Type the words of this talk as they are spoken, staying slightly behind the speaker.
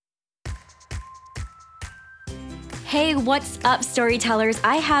Hey, what's up, storytellers?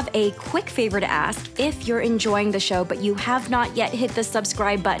 I have a quick favor to ask. If you're enjoying the show, but you have not yet hit the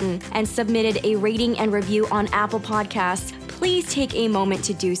subscribe button and submitted a rating and review on Apple Podcasts, please take a moment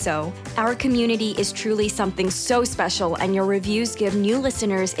to do so. Our community is truly something so special, and your reviews give new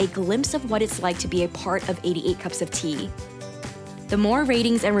listeners a glimpse of what it's like to be a part of 88 Cups of Tea. The more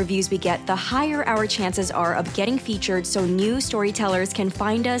ratings and reviews we get, the higher our chances are of getting featured so new storytellers can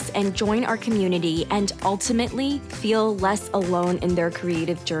find us and join our community and ultimately feel less alone in their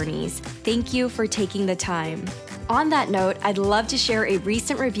creative journeys. Thank you for taking the time. On that note, I'd love to share a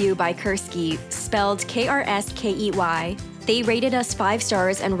recent review by Kurskey, spelled K-R-S-K-E-Y. They rated us 5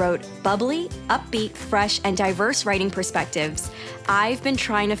 stars and wrote, bubbly, upbeat, fresh, and diverse writing perspectives. I've been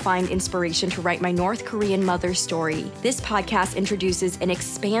trying to find inspiration to write my North Korean mother's story. This podcast introduces an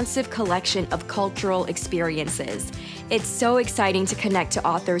expansive collection of cultural experiences. It's so exciting to connect to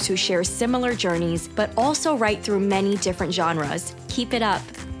authors who share similar journeys, but also write through many different genres. Keep it up.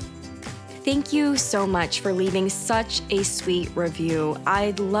 Thank you so much for leaving such a sweet review.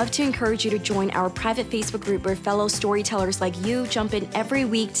 I'd love to encourage you to join our private Facebook group where fellow storytellers like you jump in every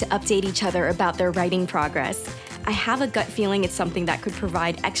week to update each other about their writing progress. I have a gut feeling it's something that could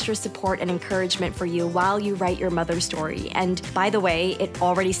provide extra support and encouragement for you while you write your mother's story. And by the way, it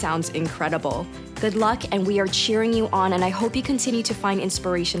already sounds incredible. Good luck, and we are cheering you on, and I hope you continue to find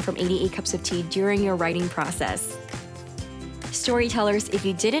inspiration from 88 Cups of Tea during your writing process. Storytellers, if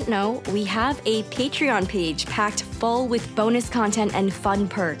you didn't know, we have a Patreon page packed full with bonus content and fun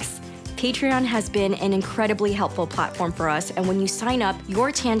perks. Patreon has been an incredibly helpful platform for us, and when you sign up,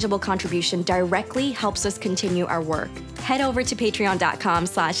 your tangible contribution directly helps us continue our work. Head over to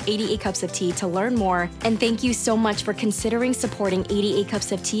patreon.com/88 Cups of Tea to learn more, and thank you so much for considering supporting 88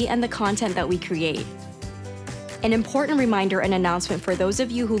 Cups of Tea and the content that we create. An important reminder and announcement for those of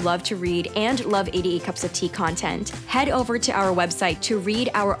you who love to read and love 88 Cups of Tea content. Head over to our website to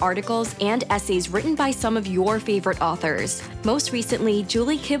read our articles and essays written by some of your favorite authors. Most recently,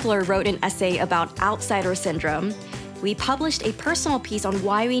 Julie Kibler wrote an essay about outsider syndrome. We published a personal piece on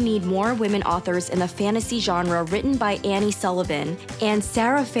why we need more women authors in the fantasy genre written by Annie Sullivan, and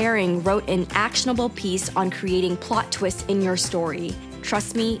Sarah Faring wrote an actionable piece on creating plot twists in your story.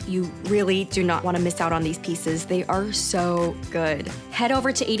 Trust me, you really do not want to miss out on these pieces. They are so good. Head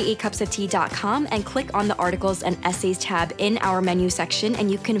over to 88cupsoftea.com and click on the Articles and Essays tab in our menu section,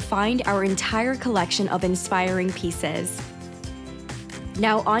 and you can find our entire collection of inspiring pieces.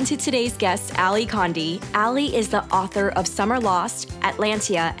 Now on to today's guest, Ali Condie. Ali is the author of Summer Lost,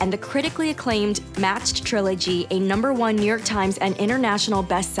 Atlantia, and the critically acclaimed Matched trilogy, a #1 New York Times and international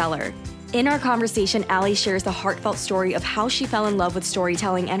bestseller. In our conversation, Ali shares the heartfelt story of how she fell in love with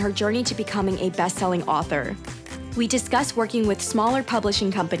storytelling and her journey to becoming a best-selling author. We discuss working with smaller publishing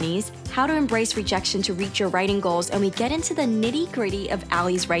companies, how to embrace rejection to reach your writing goals, and we get into the nitty-gritty of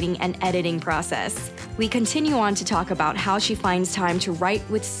Ali's writing and editing process. We continue on to talk about how she finds time to write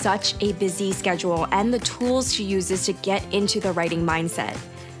with such a busy schedule and the tools she uses to get into the writing mindset.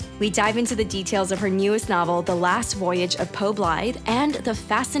 We dive into the details of her newest novel, The Last Voyage of Poe Blythe, and the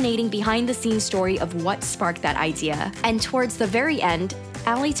fascinating behind-the-scenes story of what sparked that idea. And towards the very end,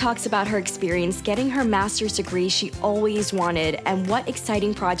 Ali talks about her experience getting her master's degree she always wanted and what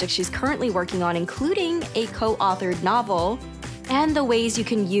exciting projects she's currently working on, including a co-authored novel, and the ways you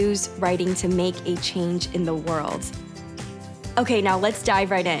can use writing to make a change in the world. Okay, now let's dive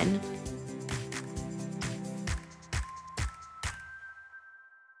right in.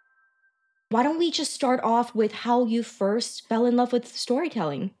 Why don't we just start off with how you first fell in love with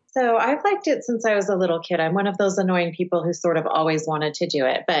storytelling? So I've liked it since I was a little kid. I'm one of those annoying people who sort of always wanted to do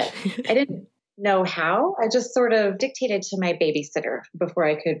it, but I didn't know how. I just sort of dictated to my babysitter before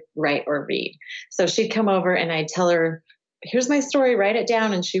I could write or read. So she'd come over and I'd tell her, here's my story, write it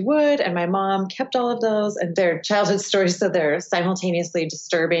down. And she would. And my mom kept all of those, and they're childhood stories. So they're simultaneously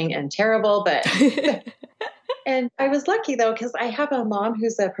disturbing and terrible, but and I was lucky, though, because I have a mom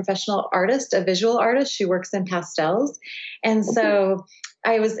who's a professional artist, a visual artist. She works in pastels. And so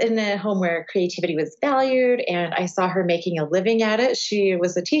I was in a home where creativity was valued, and I saw her making a living at it. She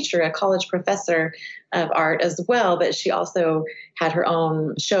was a teacher, a college professor of art as well, but she also had her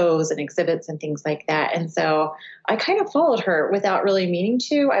own shows and exhibits and things like that. And so I kind of followed her without really meaning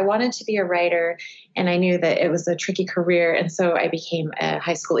to. I wanted to be a writer, and I knew that it was a tricky career. And so I became a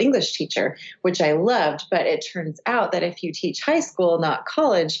high school English teacher, which I loved. But it turns out that if you teach high school, not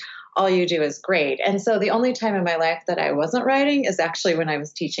college, all you do is grade. And so the only time in my life that I wasn't writing is actually when I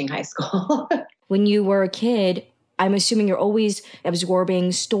was teaching high school. When you were a kid, I'm assuming you're always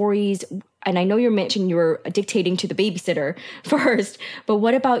absorbing stories. And I know you mentioned you were dictating to the babysitter first, but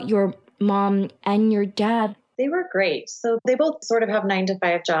what about your mom and your dad? They were great. So they both sort of have 9 to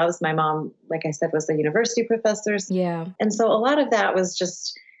 5 jobs. My mom, like I said, was a university professor. Yeah. And so a lot of that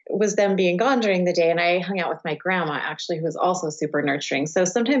was them being gone during the day. And I hung out with my grandma, actually, who was also super nurturing. So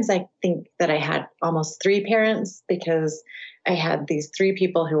sometimes I think that I had almost 3 parents because I had these 3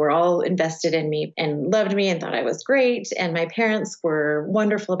 people who were all invested in me and loved me and thought I was great. And my parents were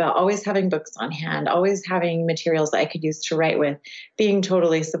wonderful about always having books on hand, always having materials that I could use to write with, being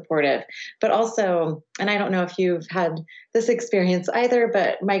totally supportive. But also, and I don't know if you've had this experience either,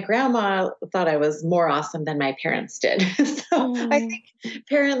 but my grandma thought I was more awesome than my parents did. So I think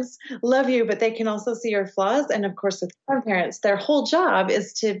parents love you, but they can also see your flaws. And of course, with grandparents, their whole job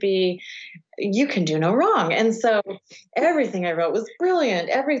is to be, you can do no wrong. And so everything I wrote was brilliant.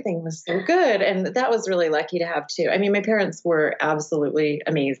 Everything was so good. And that was really lucky to have too. I mean, my parents were absolutely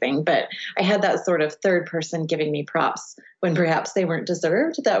amazing, but I had that sort of third person giving me props when perhaps they weren't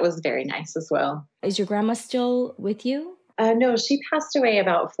deserved. That was very nice as well. Is your grandma still with you? No, she passed away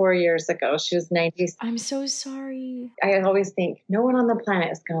about 4 years ago. She was 90. I'm so sorry. I always think no one on the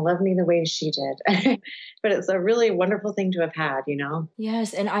planet is going to love me the way she did. But it's a really wonderful thing to have had, you know?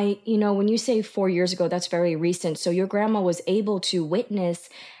 Yes. And when you say 4 years ago, that's very recent. So your grandma was able to witness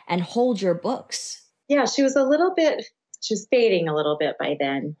and hold your books. Yeah, she was fading a little bit by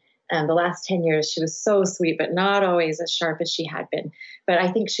then. The last 10 years, she was so sweet, but not always as sharp as she had been. But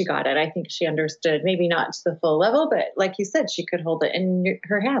I think she got it. I think she understood, maybe not to the full level, but like you said, she could hold it in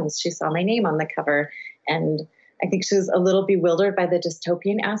her hands. She saw my name on the cover. And I think she was a little bewildered by the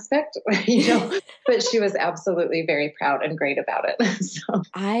dystopian aspect, but she was absolutely very proud and great about it. So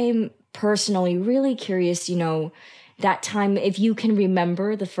I'm personally really curious, that time, if you can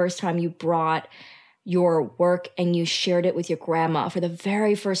remember the first time you brought your work and you shared it with your grandma for the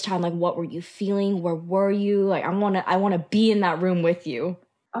very first time. Like, what were you feeling? Where were you? Like, I want to be in that room with you.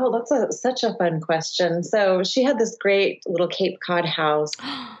 Oh, that's such a fun question. So she had this great little Cape Cod house,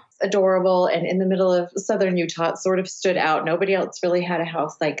 adorable, and in the middle of southern Utah. It sort of stood out. Nobody else really had a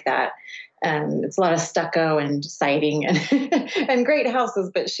house like that. It's a lot of stucco and siding and great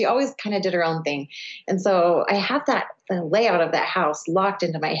houses, but she always kind of did her own thing. And so I have the layout of that house locked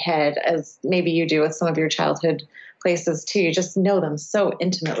into my head, as maybe you do with some of your childhood places too. You just know them so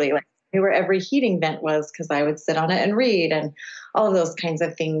intimately. Like, I knew where every heating vent was because I would sit on it and read and all of those kinds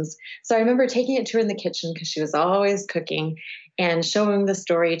of things. So I remember taking it to her in the kitchen because she was always cooking and showing the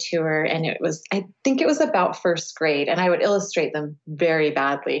story to her. And I think it was about first grade, and I would illustrate them very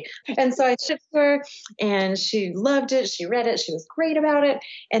badly. And so I shipped her and she loved it. She read it. She was great about it.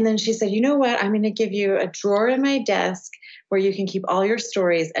 And then she said, you know what? I'm going to give you a drawer in my desk where you can keep all your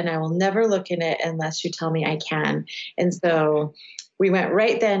stories, and I will never look in it unless you tell me I can. And so we went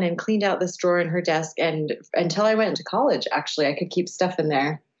right then and cleaned out this drawer in her desk. And until I went into college, actually, I could keep stuff in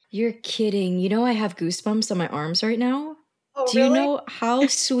there. You're kidding. I have goosebumps on my arms right now. Oh, Do you know how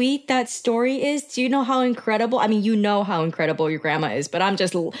sweet that story is? Do you know how incredible? I mean, you know how incredible your grandma is, but I'm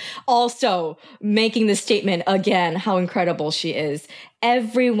just also making the statement again, how incredible she is.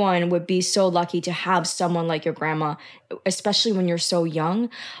 Everyone would be so lucky to have someone like your grandma, especially when you're so young.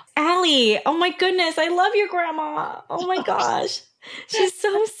 Allie, oh my goodness, I love your grandma. Oh my gosh, she's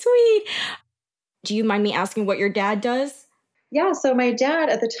so sweet. Do you mind me asking what your dad does? Yeah, so my dad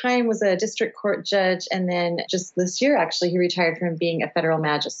at the time was a district court judge, and then just this year, actually, he retired from being a federal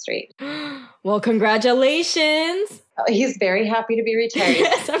magistrate. Well, congratulations. He's very happy to be retired.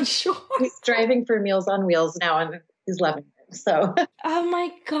 Yes, I'm sure. He's driving for Meals on Wheels now, and he's loving it. So, oh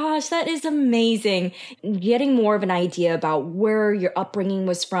my gosh, that is amazing. Getting more of an idea about where your upbringing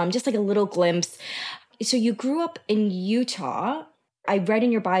was from, just like a little glimpse. So you grew up in Utah. I read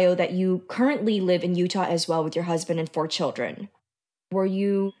in your bio that you currently live in Utah as well with your husband and 4 children. Were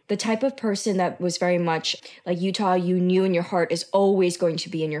you the type of person that was very much like Utah, you knew in your heart is always going to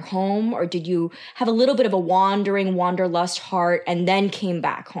be in your home? Or did you have a little bit of a wanderlust heart and then came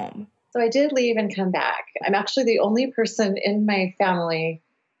back home? So I did leave and come back. I'm actually the only person in my family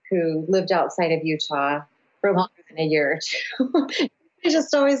who lived outside of Utah for longer than a year or two. It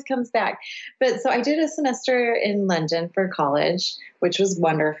just always comes back. But so I did a semester in London for college, which was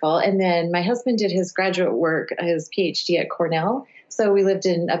wonderful. And then my husband did his graduate work, his PhD at Cornell. So we lived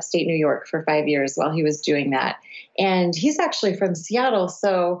in upstate New York for 5 years while he was doing that. And he's actually from Seattle.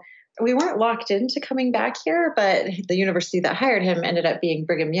 So we weren't locked into coming back here, but the university that hired him ended up being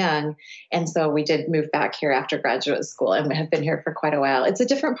Brigham Young. And so we did move back here after graduate school and have been here for quite a while. It's a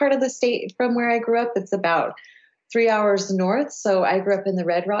different part of the state from where I grew up. It's about 3 hours north. So I grew up in the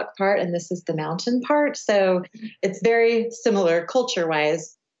Red Rock part, and this is the mountain part. So it's very similar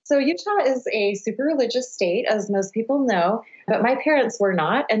culture-wise. So Utah is a super religious state, as most people know, but my parents were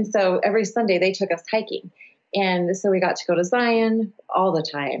not. And so every Sunday they took us hiking. And so we got to go to Zion all the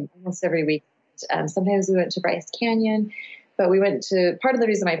time, almost every week. Sometimes we went to Bryce Canyon, but we went to, part of the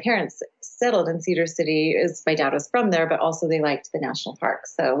reason my parents settled in Cedar City is my dad was from there, but also they liked the national park.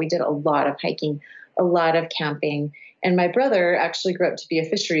 So we did a lot of hiking, a lot of camping. And my brother actually grew up to be a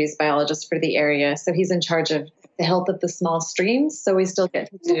fisheries biologist for the area. So he's in charge of the health of the small streams. So we still get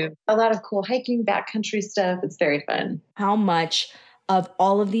to do a lot of cool hiking, backcountry stuff. It's very fun. How much of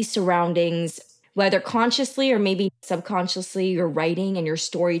all of these surroundings, whether consciously or maybe subconsciously, you're writing and you're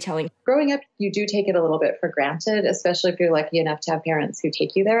storytelling? Growing up, you do take it a little bit for granted, especially if you're lucky enough to have parents who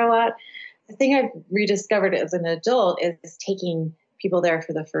take you there a lot. The thing I've rediscovered as an adult is taking people there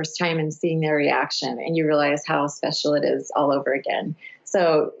for the first time and seeing their reaction, and you realize how special it is all over again.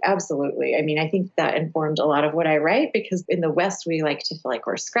 So absolutely. I mean, I think that informed a lot of what I write, because in the West, we like to feel like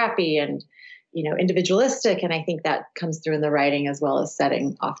we're scrappy and, individualistic. And I think that comes through in the writing as well as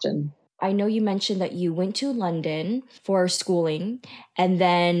setting often. I know you mentioned that you went to London for schooling and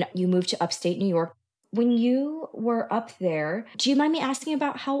then you moved to upstate New York. When you were up there, do you mind me asking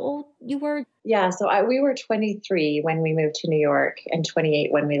about how old you were? Yeah, so we were 23 when we moved to New York and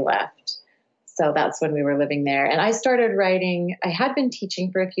 28 when we left. So that's when we were living there. And I started writing. I had been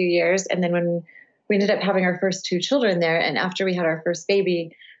teaching for a few years. And then when we ended up having our first 2 children there, and after we had our first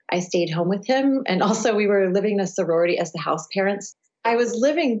baby, I stayed home with him. And also we were living in a sorority as the house parents. I was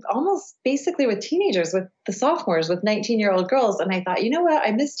living almost basically with teenagers, with the sophomores, with 19-year-old girls. And I thought, you know what?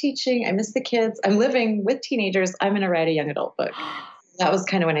 I miss teaching. I miss the kids. I'm living with teenagers. I'm going to write a young adult book. That was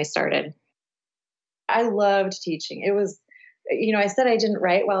kind of when I started. I loved teaching. It was, I said I didn't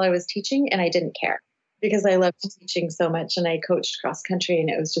write while I was teaching, and I didn't care because I loved teaching so much, and I coached cross country, and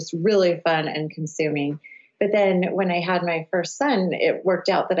it was just really fun and consuming. But then when I had my first son, it worked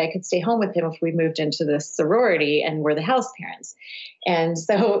out that I could stay home with him if we moved into this sorority and we're the house parents. And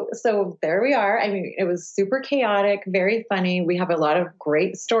so there we are. I mean, it was super chaotic, very funny. We have a lot of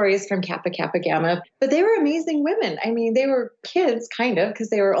great stories from Kappa Kappa Gamma, but they were amazing women. I mean, they were kids kind of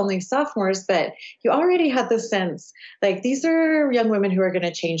because they were only sophomores, but you already had the sense like these are young women who are going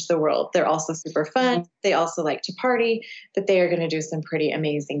to change the world. They're also super fun. They also like to party, but they are going to do some pretty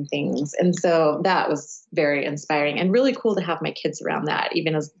amazing things. And so that was very inspiring and really cool to have my kids around that,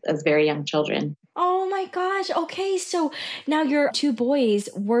 even as very young children. Oh my gosh. Okay. So now your 2 boys,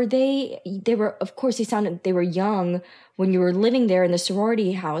 they were, of course, they were young when you were living there in the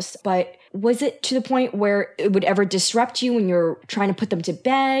sorority house, but was it to the point where it would ever disrupt you when you're trying to put them to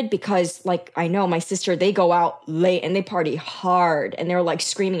bed? Because like, I know my sister, they go out late and they party hard and they're like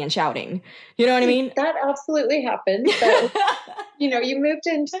screaming and shouting. You know what I mean? That absolutely happened. But, you moved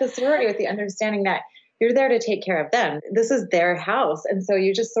into the sorority with the understanding that you're there to take care of them. This is their house. And so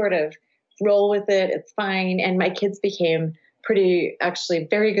you just sort of roll with it. It's fine. And my kids became actually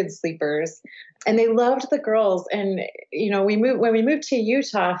very good sleepers. And they loved the girls. And, when we moved to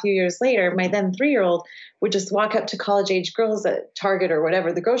Utah a few years later, my then 3-year-old would just walk up to college age girls at Target or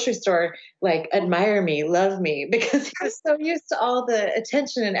whatever, the grocery store, like admire me, love me, because he was so used to all the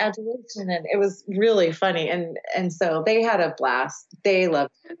attention and adulation. And it was really funny. And so they had a blast. They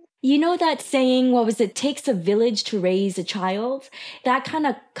loved it. You know that saying, what was it, takes a village to raise a child? That kind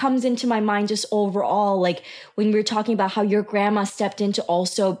of comes into my mind just overall, like when we were talking about how your grandma stepped into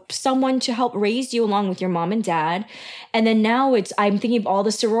also someone to help raise you along with your mom and dad. And then now I'm thinking of all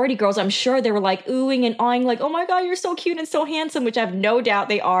the sorority girls. I'm sure they were like oohing and awing like, oh my God, you're so cute and so handsome, which I have no doubt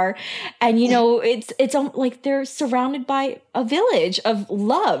they are. And, it's like they're surrounded by a village of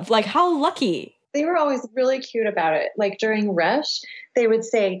love. Like how lucky. They were always really cute about it. Like during Rush, they would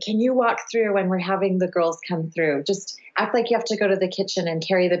say, can you walk through when we're having the girls come through? Just act like you have to go to the kitchen and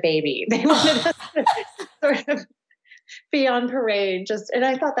carry the baby. They wanted us to sort of be on parade. And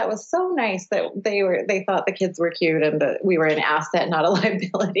I thought that was so nice that they thought the kids were cute and that we were an asset, not a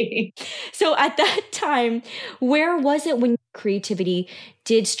liability. So at that time, where was it when creativity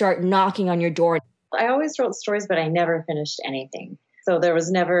did start knocking on your door? I always wrote stories, but I never finished anything. So there was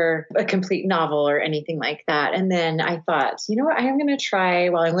never a complete novel or anything like that. And then I thought, you know what, I am going to try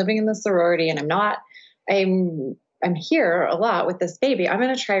while I'm living in the sorority and I'm here a lot with this baby. I'm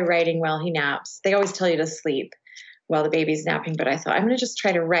going to try writing while he naps. They always tell you to sleep while the baby's napping, but I thought I'm going to just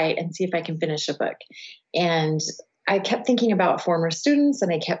try to write and see if I can finish a book. And I kept thinking about former students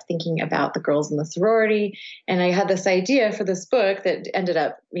and I kept thinking about the girls in the sorority. And I had this idea for this book that ended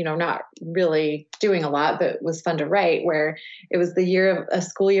up, not really doing a lot, but was fun to write, where it was a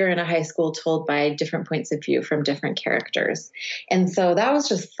school year in a high school told by different points of view from different characters. And so that was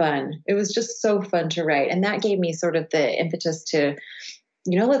just fun. It was just so fun to write. And that gave me sort of the impetus to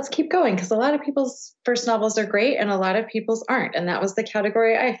let's keep going, because a lot of people's first novels are great and a lot of people's aren't. And that was the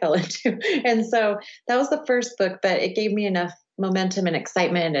category I fell into. And so that was the first book, but it gave me enough momentum and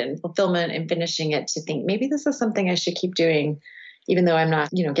excitement and fulfillment in finishing it to think maybe this is something I should keep doing, even though I'm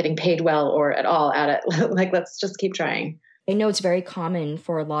not, getting paid well or at all at it. Like, let's just keep trying. I know it's very common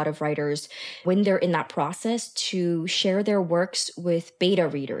for a lot of writers when they're in that process to share their works with beta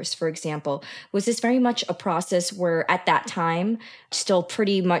readers, for example. Was this very much a process where at that time, still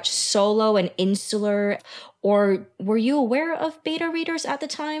pretty much solo and insular, or were you aware of beta readers at the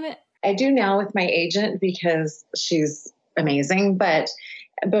time? I do now with my agent because she's amazing. But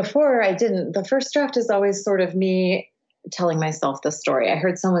before I didn't. The first draft is always sort of me telling myself the story. I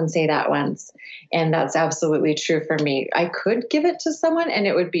heard someone say that once, and that's absolutely true for me. I could give it to someone and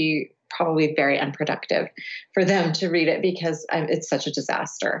it would be probably very unproductive for them to read it because it's such a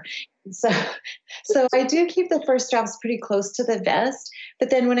disaster. So I do keep the first drafts pretty close to the vest.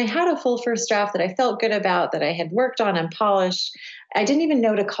 But then when I had a full first draft that I felt good about, that I had worked on and polished, I didn't even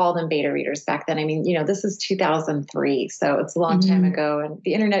know to call them beta readers back then. I mean, this is 2003, so it's a long time ago, and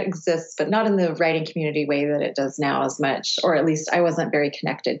the internet exists, but not in the writing community way that it does now as much, or at least I wasn't very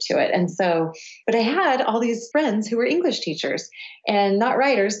connected to it. And so, but I had all these friends who were English teachers and not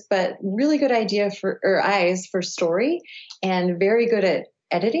writers, but really good eyes for story and very good at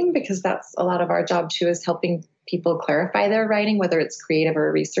editing, because that's a lot of our job too, is helping people clarify their writing, whether it's creative or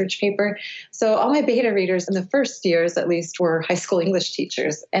a research paper. So all my beta readers in the first years, at least, were high school English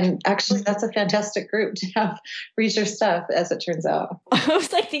teachers. And actually, that's a fantastic group to have read your stuff, as it turns out. I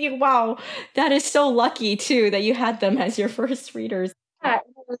was like thinking, wow, that is so lucky too, that you had them as your first readers. Yeah, I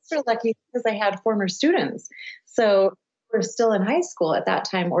was so lucky because I had former students. So we're still in high school at that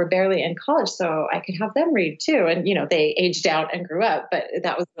time or barely in college. So I could have them read too. And, they aged out and grew up, but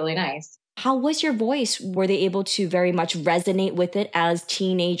that was really nice. How was your voice? Were they able to very much resonate with it as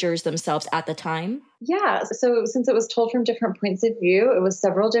teenagers themselves at the time? Yeah. So since it was told from different points of view, it was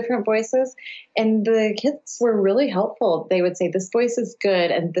several different voices. And the kids were really helpful. They would say, this voice is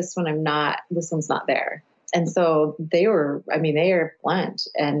good and this one this one's not there. And so they are blunt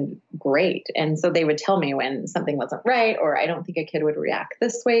and great. And so they would tell me when something wasn't right, or I don't think a kid would react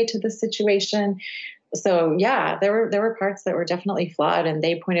this way to this situation. So yeah, there were parts that were definitely flawed, and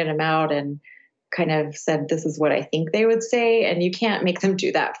they pointed them out and kind of said, this is what I think they would say. And you can't make them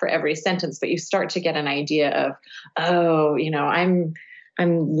do that for every sentence, but you start to get an idea of, I'm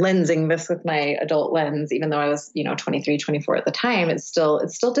lensing this with my adult lens, even though I was, 23, 24 at the time. It's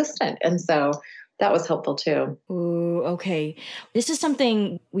still distant. And so that was helpful too. Ooh, okay. This is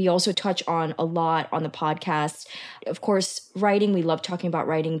something we also touch on a lot on the podcast. Of course, writing, we love talking about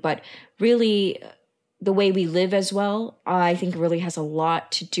writing, but really the way we live as well, I think really has a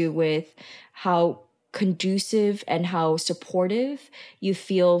lot to do with how conducive and how supportive you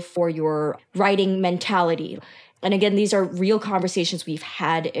feel for your writing mentality. And again, these are real conversations we've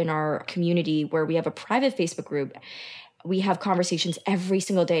had in our community where we have a private Facebook group. We have conversations every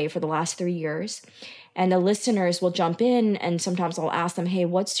single day for the last 3 years. And the listeners will jump in, and sometimes I'll ask them, hey,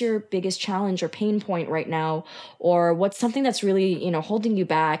 what's your biggest challenge or pain point right now? Or what's something that's really, holding you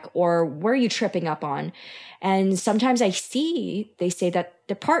back? Or where are you tripping up on? And sometimes they say that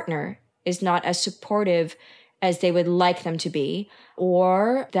the partner is not as supportive as they would like them to be,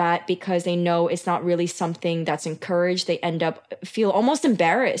 or that because they know it's not really something that's encouraged, they feel almost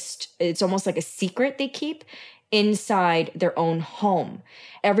embarrassed. It's almost like a secret they keep inside their own home.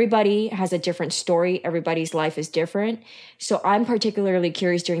 Everybody has a different story. Everybody's life is different. So I'm particularly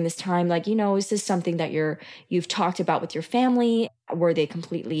curious during this time, is this something that you've talked about with your family? Were they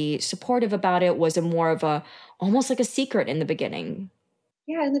completely supportive about it? Was it more of almost like a secret in the beginning?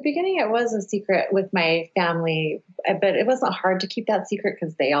 Yeah, in the beginning, it was a secret with my family, but it wasn't hard to keep that secret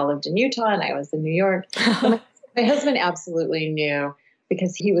because they all lived in Utah and I was in New York. My husband absolutely knew,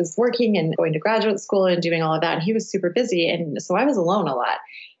 because he was working and going to graduate school and doing all of that. And he was super busy. And so I was alone a lot.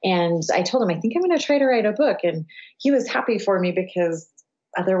 And I told him, I think I'm going to try to write a book. And he was happy for me, because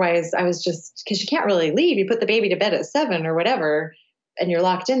otherwise I was because you can't really leave. You put the baby to bed at 7 or whatever, and you're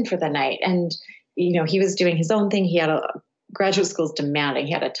locked in for the night. And, he was doing his own thing. He had graduate school's demanding.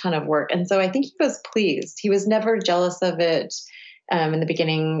 He had a ton of work. And so I think he was pleased. He was never jealous of it. In the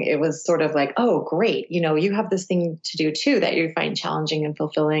beginning, it was sort of like, oh, great. You have this thing to do too that you find challenging and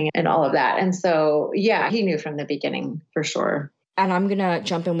fulfilling and all of that. And so, yeah, he knew from the beginning for sure. And I'm going to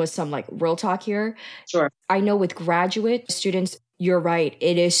jump in with some real talk here. Sure. I know with graduate students, you're right.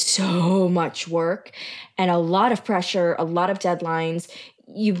 It is so much work and a lot of pressure, a lot of deadlines.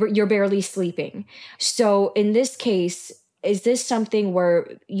 You're barely sleeping. So in this case, is this something where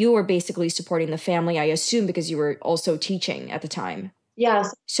you were basically supporting the family, I assume, because you were also teaching at the time?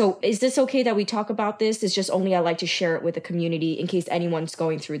 Yes. So is this okay that we talk about this? It's just only I like to share it with the community in case anyone's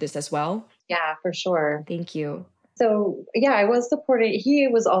going through this as well. Yeah, for sure. Thank you. So yeah, he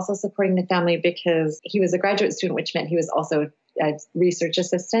was also supporting the family because he was a graduate student, which meant he was also a research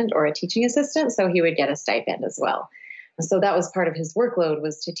assistant or a teaching assistant. So he would get a stipend as well. So that was part of his workload,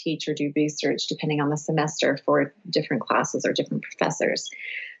 was to teach or do research depending on the semester for different classes or different professors.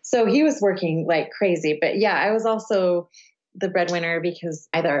 So he was working like crazy. But yeah, I was also the breadwinner because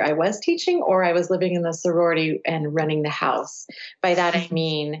either I was teaching or I was living in the sorority and running the house. By that, I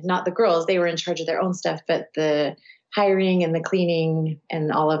mean, not the girls, they were in charge of their own stuff, but the hiring and the cleaning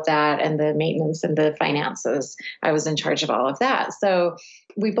and all of that and the maintenance and the finances, I was in charge of all of that. So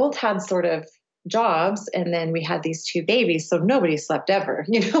we both had sort of jobs, and then we had these two babies, so nobody slept ever.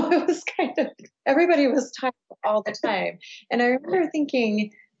 It was kind of, everybody was tired all the time. And I remember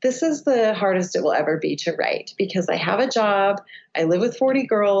thinking, this is the hardest it will ever be to write, because I have a job, I live with 40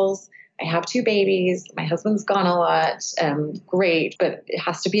 girls, I have two babies, my husband's gone a lot, great, but it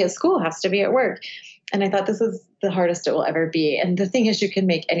has to be at school, has to be at work. And I thought, this is the hardest it will ever be. And the thing is, you can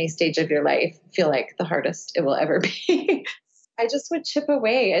make any stage of your life feel like the hardest it will ever be. I just would chip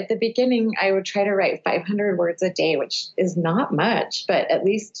away. At the beginning, I would try to write 500 words a day, which is not much, but at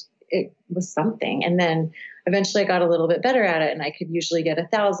least it was something. And then eventually I got a little bit better at it, and I could usually get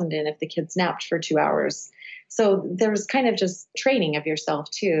 1,000 in if the kids napped for 2 hours. So there was kind of just training of yourself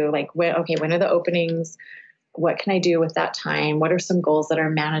too. Like, when are the openings? What can I do with that time? What are some goals that are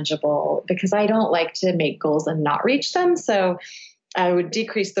manageable? Because I don't like to make goals and not reach them. So I would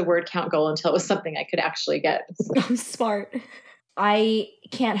decrease the word count goal until it was something I could actually get. I'm smart. I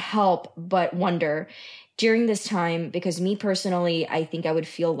can't help but wonder during this time, because me personally, I think I would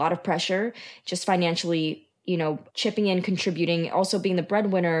feel a lot of pressure just financially, chipping in, contributing, also being the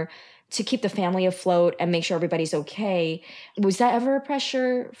breadwinner to keep the family afloat and make sure everybody's okay. Was that ever a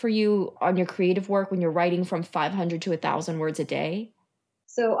pressure for you on your creative work when you're writing from 500 to 1,000 words a day?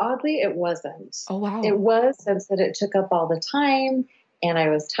 So oddly, it wasn't. Oh, wow. It was, since that it took up all the time and I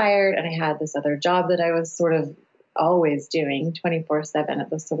was tired, and I had this other job that I was sort of always doing 24/7 at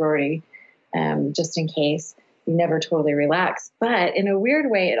the sorority, just in case. We never totally relaxed. But in a weird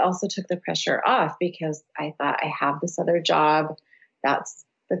way, it also took the pressure off, because I thought, I have this other job. That's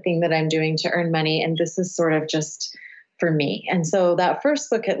the thing that I'm doing to earn money. And this is sort of just for me. And so that first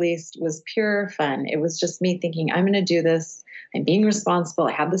book, at least, was pure fun. It was just me thinking, I'm going to do this. I'm being responsible.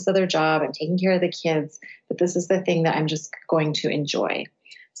 I have this other job. I'm taking care of the kids. But this is the thing that I'm just going to enjoy.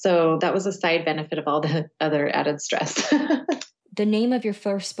 So that was a side benefit of all the other added stress. The name of your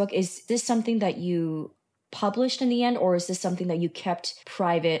first book, is this something that you published in the end, or is this something that you kept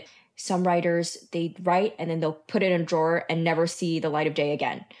private? Some writers, they write and then they'll put it in a drawer and never see the light of day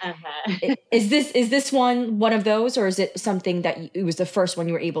again. Uh-huh. Is this one of those, or is it something that it was the first one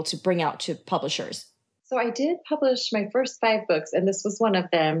you were able to bring out to publishers? So I did publish my first 5 books, and this was one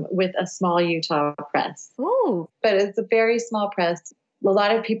of them, with a small Utah press. Ooh. But it's a very small press. A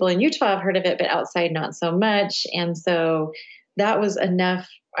lot of people in Utah have heard of it, but outside not so much. And so that was enough.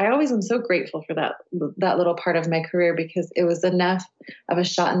 I always am so grateful for that little part of my career, because it was enough of a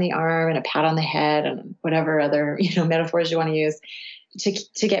shot in the arm and a pat on the head and whatever other, metaphors you want to use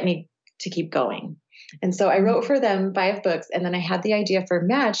to get me to keep going. And so I wrote for them 5 books, and then I had the idea for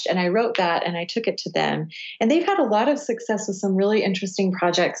Matched, and I wrote that and I took it to them. And they've had a lot of success with some really interesting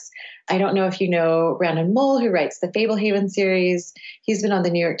projects. I don't know if you know Brandon Mull, who writes the Fablehaven series. He's been on the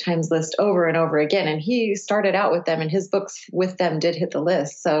New York Times list over and over again, and he started out with them, and his books with them did hit the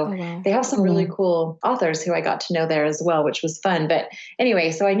list. So they have some really cool authors who I got to know there as well, which was fun. But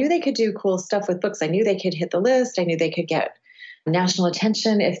anyway, so I knew they could do cool stuff with books. I knew they could hit the list. I knew they could get national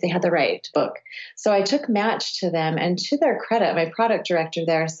attention if they had the right book. So I took Match to them, and to their credit, my product director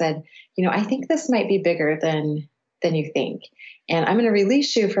there said, I think this might be bigger than you think. And I'm going to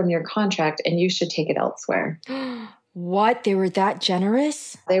release you from your contract, and you should take it elsewhere. What? They were that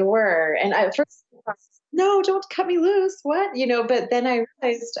generous? They were. And at first, no, don't cut me loose. What? But then I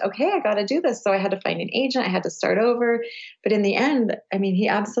realized, okay, I got to do this. So I had to find an agent. I had to start over. But in the end, he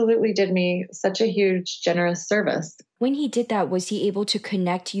absolutely did me such a huge, generous service. When he did that, was he able to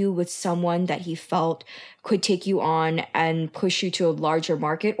connect you with someone that he felt could take you on and push you to a larger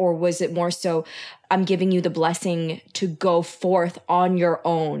market? Or was it more so, I'm giving you the blessing to go forth on your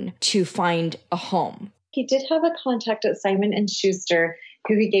own to find a home? He did have a contact at Simon & Schuster,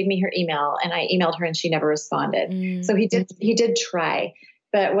 who he gave me her email, and I emailed her and she never responded. So he did try.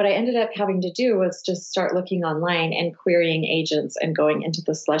 But what I ended up having to do was just start looking online and querying agents and going into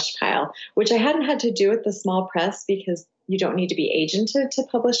the slush pile, which I hadn't had to do with the small press, because you don't need to be agented to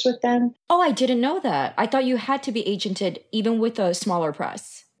publish with them. Oh, I didn't know that. I thought you had to be agented even with a smaller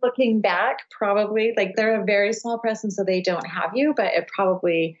press. Looking back, probably, like they're a very small press and so they don't have you, but it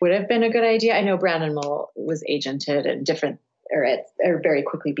probably would have been a good idea. I know Brandon Mull was agented and or very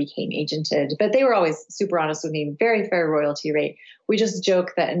quickly became agented, but they were always super honest with me, very fair royalty rate. We just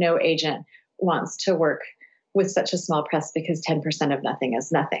joke that no agent wants to work with such a small press because 10% of nothing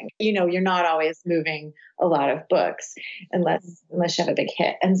is nothing. You know, you're not always moving a lot of books unless you have a big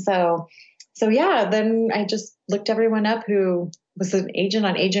hit. And so yeah, then I just looked everyone up who was an agent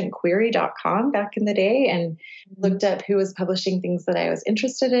on agentquery.com back in the day and looked up who was publishing things that I was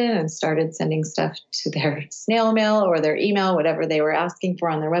interested in and started sending stuff to their snail mail or their email, whatever they were asking for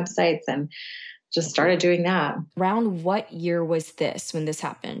on their websites, and just started doing that. Around what year was this when this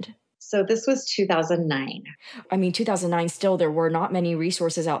happened? So this was 2009. I mean, 2009, still, there were not many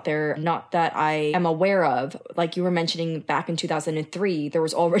resources out there, not that I am aware of. Like you were mentioning back in 2003, there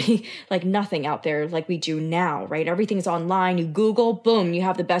was already like nothing out there like we do now, right? Everything's online. You Google, boom, you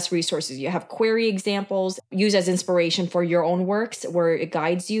have the best resources. You have query examples, use as inspiration for your own works where it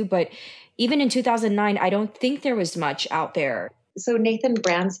guides you. But even in 2009, I don't think there was much out there. So Nathan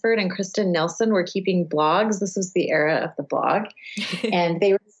Bransford and Kristen Nelson were keeping blogs. This was the era of the blog. And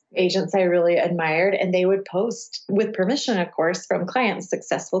they were agents I really admired, and they would post with permission, of course, from clients,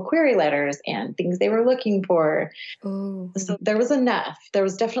 successful query letters and things they were looking for. Ooh. So there was enough. There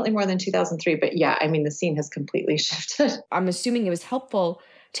was definitely more than 2003, but yeah, I mean, the scene has completely shifted. I'm assuming it was helpful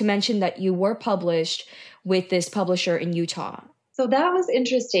to mention that you were published with this publisher in Utah. So that was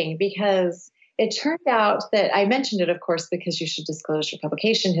interesting because it turned out that I mentioned it, of course, because you should disclose your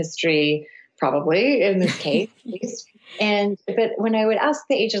publication history, probably in this case, at least. But when I would ask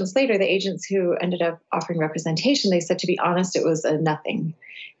the agents later, the agents who ended up offering representation, they said, to be honest, it was a nothing.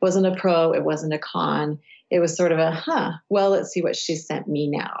 It wasn't a pro. It wasn't a con. It was sort of well, let's see what she sent me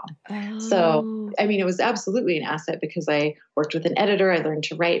now. Oh. So, I mean, it was absolutely an asset because I worked with an editor. I learned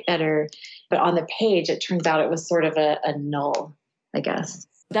to write better. But on the page, it turns out it was sort of a null, I guess.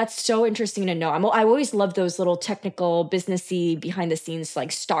 That's so interesting to know. I always love those little technical, businessy, behind the scenes,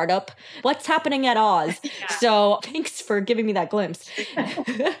 like startup. What's happening at Oz? Yeah. So thanks for giving me that glimpse.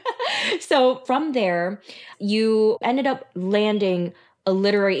 So from there, you ended up landing a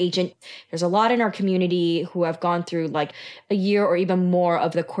literary agent. There's a lot in our community who have gone through like a year or even more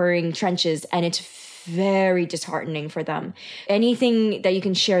of the querying trenches, and it's very disheartening for them. Anything that you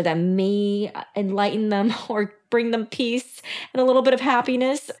can share that may enlighten them or bring them peace and a little bit of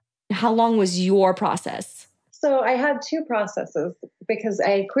happiness? How long was your process? So I had two processes because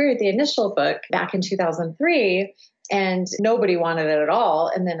I queried the initial book back in 2003 and nobody wanted it at all.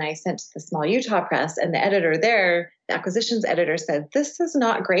 And then I sent to the small Utah press, and the editor there, the acquisitions editor, said, "This is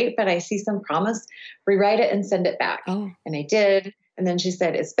not great, but I see some promise. Rewrite it and send it back." Oh. And I did. And then she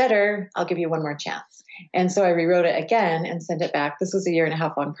said, "It's better. I'll give you one more chance." And so I rewrote it again and sent it back. This was a 1.5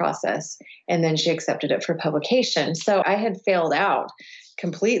 year long process. And then she accepted it for publication. So I had failed out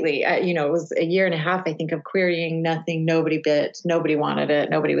completely. It was a 1.5 years, I think, of querying, nothing, nobody bit, nobody wanted it,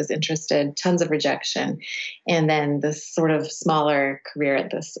 nobody was interested, tons of rejection. And then this sort of smaller career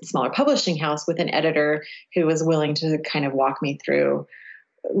at this smaller publishing house with an editor who was willing to kind of walk me through,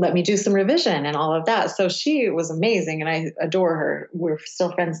 let me do some revision and all of that. So she was amazing and I adore her. We're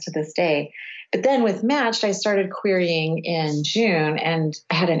still friends to this day. But then with Matched, I started querying in June and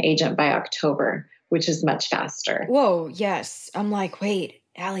I had an agent by October, which is much faster. Whoa, yes. I'm like, wait,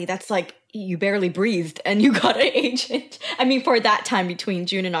 Allie, that's like you barely breathed and you got an agent. I mean, for that time between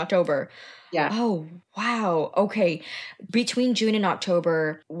June and October. Yeah. Oh, wow. Okay. Between June and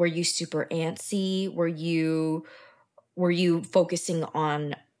October, were you super antsy? Were you focusing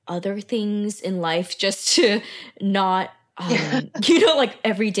on other things in life just to not, like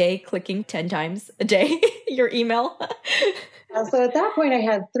every day clicking 10 times a day your email? So at that point, I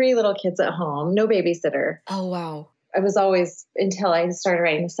had 3 little kids at home, no babysitter. Oh, wow. I was always, until I started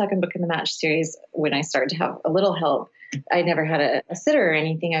writing the second book in the Match series, when I started to have a little help, I never had a sitter or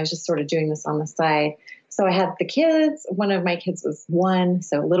anything. I was just sort of doing this on the side. So I had the kids. One of my kids was 1,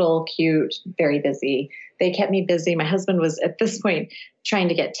 so little, cute, very busy. They kept me busy. My husband was at this point trying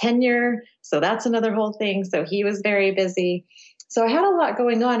to get tenure. So that's another whole thing. So he was very busy. So I had a lot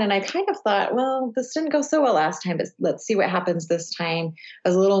going on and I kind of thought, well, this didn't go so well last time, but let's see what happens this time. I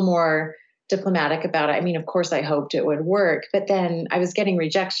was a little more diplomatic about it. I mean, of course, I hoped it would work, but then I was getting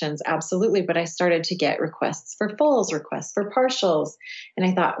rejections, absolutely. But I started to get requests for fulls, requests for partials. And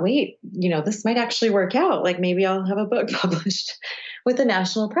I thought, wait, this might actually work out. Like maybe I'll have a book published with the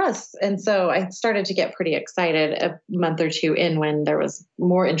national press. And so I started to get pretty excited a month or 2 in when there was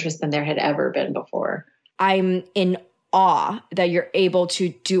more interest than there had ever been before. I'm in awe that you're able to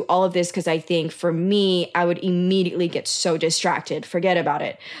do all of this, because I think for me, I would immediately get so distracted. Forget about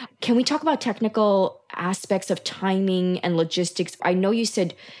it. Can we talk about technical aspects of timing and logistics? I know you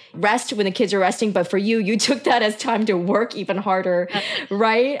said rest when the kids are resting, but for you, you took that as time to work even harder,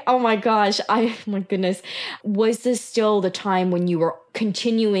 right? Oh my gosh. My goodness. Was this still the time when you were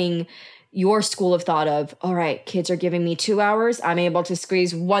continuing your school of thought of, all right, kids are giving me 2 hours. I'm able to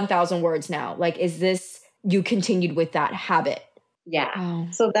squeeze 1,000 words now. Like, is this, you continued with that habit? Yeah. Oh.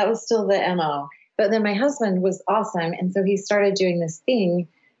 So that was still the MO. But then my husband was awesome. And so he started doing this thing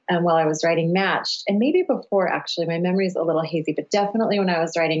while I was writing Matched. And maybe before, actually, my memory is a little hazy, but definitely when I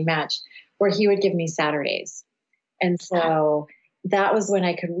was writing Matched, where he would give me Saturdays. And so that was when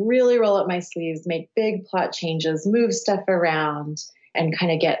I could really roll up my sleeves, make big plot changes, move stuff around, and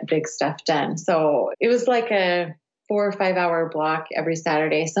kind of get big stuff done. So it was like a 4 or 5 hour block every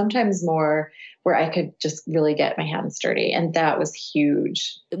Saturday, sometimes more, where I could just really get my hands dirty. And that was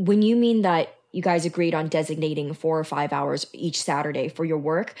huge. When you mean that you guys agreed on designating 4 or 5 hours each Saturday for your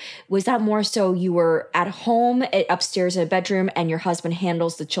work, was that more so you were at home upstairs in a bedroom and your husband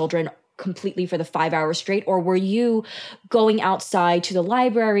handles the children completely for the 5 hours straight? Or were you going outside to the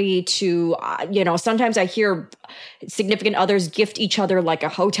library to, sometimes I hear significant others gift each other like a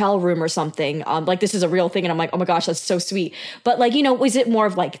hotel room or something. Like this is a real thing. And I'm like, oh my gosh, that's so sweet. But like, was it more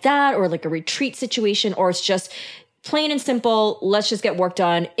of like that or like a retreat situation, or it's just plain and simple, let's just get work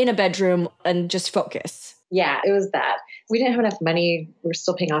done in a bedroom and just focus? Yeah, it was that. We didn't have enough money. We were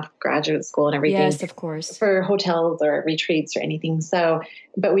still paying off graduate school and everything. Yes, of course. For hotels or retreats or anything. So,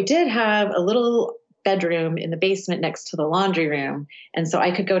 but we did have a little bedroom in the basement next to the laundry room. And so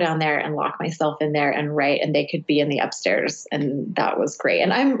I could go down there and lock myself in there and write, and they could be in the upstairs. And that was great.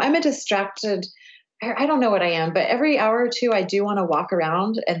 And I'm a distracted, I don't know what I am, but every hour or two, I do want to walk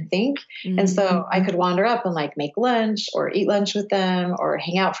around and think. Mm-hmm. And so I could wander up and like make lunch or eat lunch with them or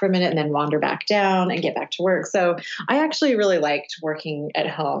hang out for a minute and then wander back down and get back to work. So I actually really liked working at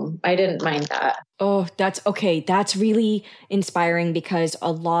home. I didn't mind that. Oh, that's okay. That's really inspiring, because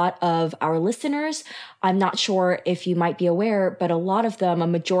a lot of our listeners, I'm not sure if you might be aware, but a lot of them, a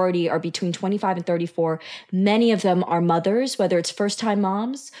majority, are between 25 and 34. Many of them are mothers, whether it's first-time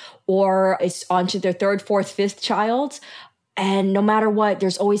moms or it's onto their third, fourth, fifth child. And no matter what,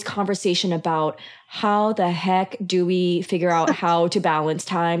 there's always conversation about how the heck do we figure out how to balance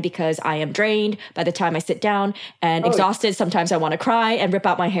time, because I am drained by the time I sit down and exhausted. Sometimes I want to cry and rip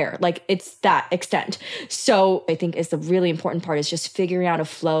out my hair. Like it's that extent. So I think is the really important part is just figuring out a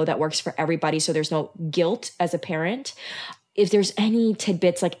flow that works for everybody. So there's no guilt as a parent. If there's any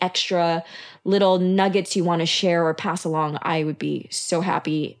tidbits, like extra little nuggets you want to share or pass along, I would be so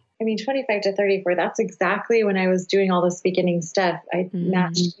happy. I mean, 25 to 34, that's exactly when I was doing all this beginning stuff.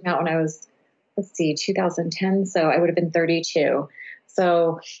 Matched came out when I was, 2010. So I would have been 32.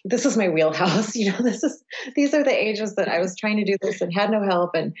 So this is my wheelhouse. These are the ages that I was trying to do this and had no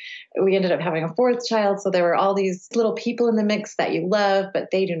help. And we ended up having a fourth child. So there were all these little people in the mix that you love,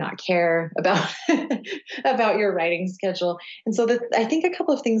 but they do not care about, about your writing schedule. And so I think a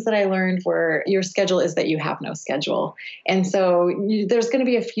couple of things that I learned were your schedule is that you have no schedule. And so there's going to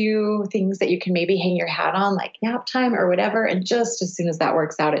be a few things that you can maybe hang your hat on, like nap time or whatever. And just as soon as that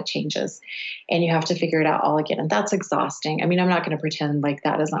works out, it changes and you have to figure it out all again. And that's exhausting. I mean, I'm not going to pretend like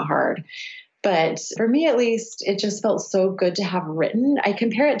that isn't hard. But for me, at least, it just felt so good to have written. I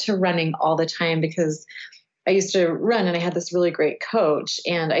compare it to running all the time because I used to run and I had this really great coach.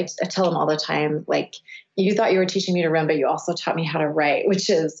 And I tell him all the time, like, you thought you were teaching me to run, but you also taught me how to write, which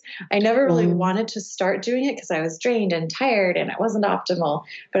is, I never really wanted to start doing it because I was drained and tired and it wasn't optimal,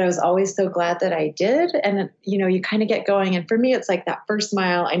 but I was always so glad that I did. And, you kind of get going. And for me, it's like that first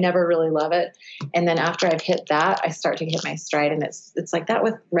mile, I never really love it. And then after I've hit that, I start to hit my stride. And it's like that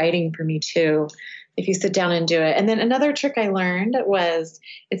with writing for me too, if you sit down and do it. And then another trick I learned was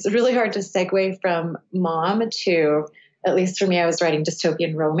it's really hard to segue from mom to, at least for me, I was writing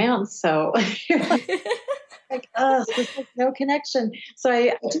dystopian romance. So there's like no connection. So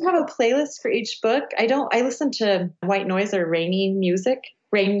I do have a playlist for each book. I listen to white noise or rain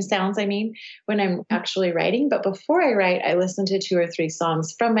sounds, when I'm actually writing. But before I write, I listen to 2 or 3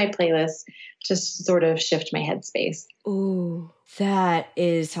 songs from my playlist to sort of shift my headspace. Ooh, that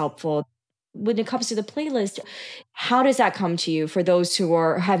is helpful. When it comes to the playlist, how does that come to you for those who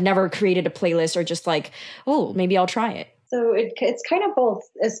have never created a playlist or just like, oh, maybe I'll try it? So it's kind of both,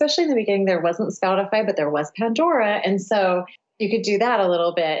 especially in the beginning, there wasn't Spotify, but there was Pandora. And so you could do that a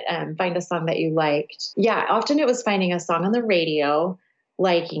little bit and find a song that you liked. Yeah, often it was finding a song on the radio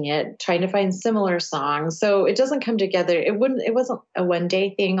liking it, trying to find similar songs. So it doesn't come together. It wasn't a one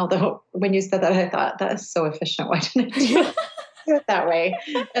day thing. Although when you said that, I thought that is so efficient. Why didn't I do it that way?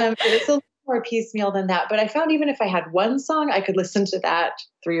 But it's a little more piecemeal than that. But I found even if I had one song, I could listen to that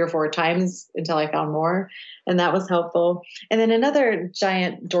 3 or 4 times until I found more. And that was helpful. And then another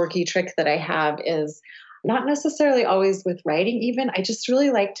giant dorky trick that I have is not necessarily always with writing even. I just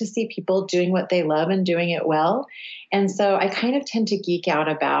really like to see people doing what they love and doing it well. And so I kind of tend to geek out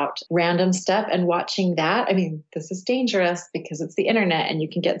about random stuff and watching that. I mean, this is dangerous because it's the internet and you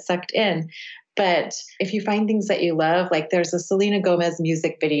can get sucked in. But if you find things that you love, like there's a Selena Gomez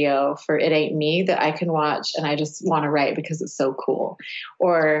music video for It Ain't Me that I can watch and I just want to write because it's so cool.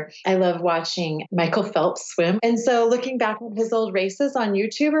 Or I love watching Michael Phelps swim. And so looking back at his old races on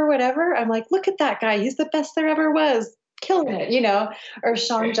YouTube or whatever, I'm like, look at that guy. He's the best there ever was. Killing it, you know, or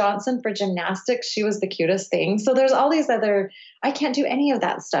Shawn Johnson for gymnastics. She was the cutest thing. So there's all these other, I can't do any of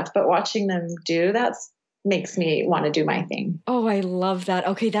that stuff, but watching them do that's makes me want to do my thing. Oh, I love that.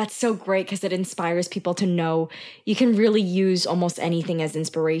 Okay, that's so great because it inspires people to know you can really use almost anything as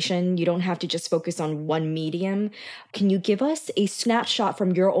inspiration. You don't have to just focus on one medium. Can you give us a snapshot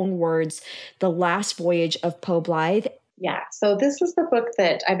from your own words, The Last Voyage of Poe Blythe? Yeah, so this is the book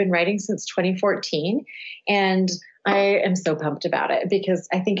that I've been writing since 2014, and I am so pumped about it because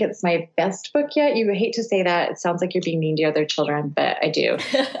I think it's my best book yet. You hate to say that. It sounds like you're being mean to other children, but I do.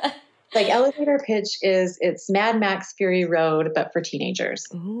 Like elevator pitch is it's Mad Max Fury Road, but for teenagers.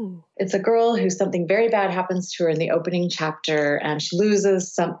 Ooh. It's a girl who something very bad happens to her in the opening chapter and she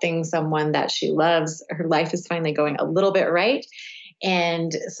loses someone that she loves. Her life is finally going a little bit right.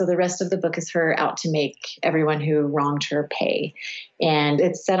 And so the rest of the book is her out to make everyone who wronged her pay. And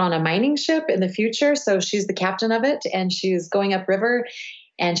it's set on a mining ship in the future. So she's the captain of it and she's going upriver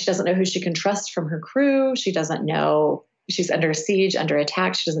and she doesn't know who she can trust from her crew. She doesn't know. She's under siege, under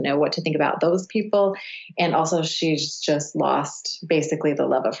attack. She doesn't know what to think about those people. And also she's just lost basically the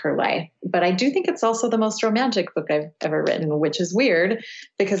love of her life. But I do think it's also the most romantic book I've ever written, which is weird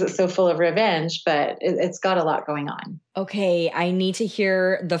because it's so full of revenge, but it's got a lot going on. Okay, I need to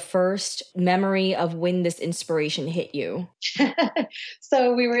hear the first memory of when this inspiration hit you.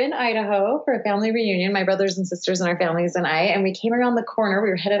 So we were in Idaho for a family reunion, my brothers and sisters and our families and I, and we came around the corner. We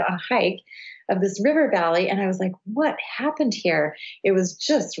were headed on a hike of this river valley. And I was like, what happened here? It was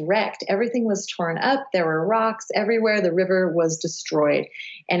just wrecked. Everything was torn up. There were rocks everywhere. The river was destroyed.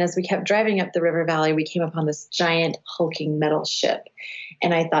 And as we kept driving up the river valley, we came upon this giant hulking metal ship.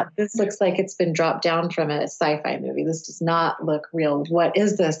 And I thought, this looks like it's been dropped down from a sci-fi movie. This does not look real. What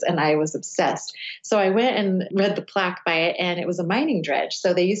is this? And I was obsessed. So I went and read the plaque by it, and it was a mining dredge.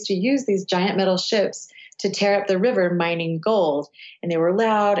 So they used to use these giant metal ships to tear up the river mining gold. And they were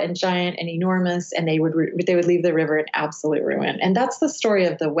loud and giant and enormous, and they would leave the river in absolute ruin. And that's the story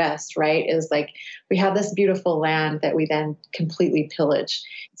of the West, right? Is like we have this beautiful land that we then completely pillage.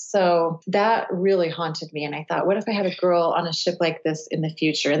 So that really haunted me. And I thought, what if I had a girl on a ship like this in the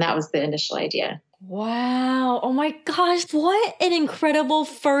future? And that was the initial idea. Wow. Oh my gosh. What an incredible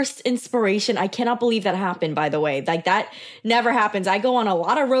first inspiration. I cannot believe that happened, by the way. Like that never happens. I go on a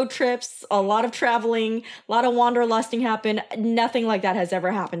lot of road trips, a lot of traveling, a lot of wanderlusting happen. Nothing like that has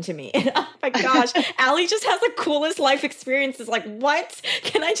ever happened to me. Oh my gosh. Allie just has the coolest life experiences. Like, what?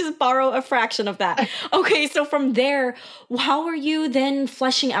 Can I just borrow a fraction of that? Okay. So from there, how are you then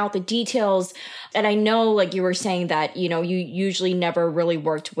fleshing out the details? And I know, like you were saying that, you know, you usually never really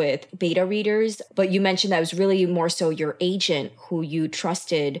worked with beta readers, but you mentioned that it was really more so your agent who you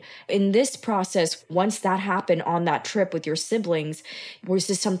trusted. In this process, once that happened on that trip with your siblings, was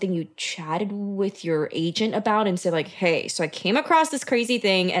this something you chatted with your agent about and said like, hey, so I came across this crazy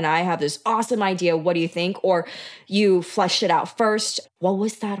thing and I have this awesome idea. What do you think? Or you fleshed it out first? What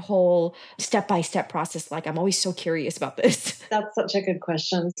was that whole step-by-step process like? I'm always so curious about this. That's such a good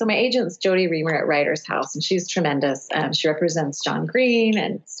question. So my agent's Jody Reamer at Writer's House, and she's tremendous. She represents John Green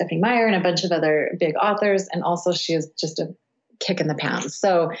and Stephanie Meyer and a bunch of other big authors. And also she is just a kick in the pants.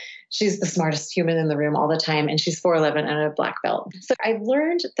 So she's the smartest human in the room all the time. And she's 4'11" and a black belt. So I've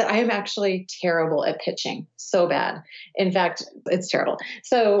learned that I am actually terrible at pitching. So bad. In fact, it's terrible.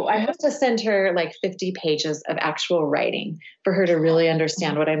 So I have to send her like 50 pages of actual writing for her to really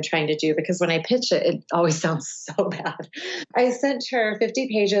understand what I'm trying to do. Because when I pitch it, it always sounds so bad. I sent her 50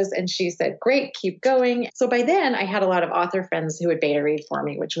 pages and she said, great, keep going. So by then I had a lot of author friends who would beta read for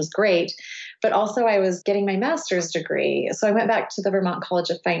me, which was great. But also I was getting my master's degree. So I went back to the Vermont College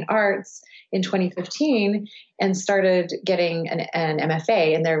of Fine Arts in 2015 and started getting an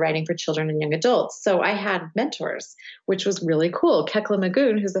MFA in their writing for children and young adults. So I had mentors, which was really cool. Kekla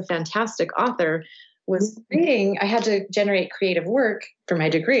Magoon, who's a fantastic author, was reading, I had to generate creative work for my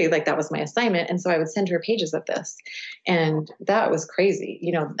degree. Like that was my assignment. And so I would send her pages of this. And that was crazy.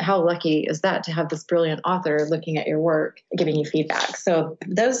 You know, how lucky is that to have this brilliant author looking at your work, giving you feedback. So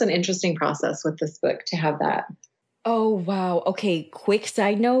that was an interesting process with this book to have that. Oh, wow. Okay. Quick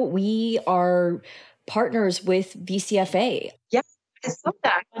side note. We are partners with VCFA. Yeah. I saw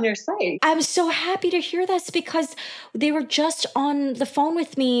that on your site. I'm so happy to hear this because they were just on the phone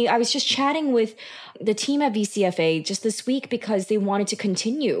with me. I was just chatting with the team at VCFA just this week because they wanted to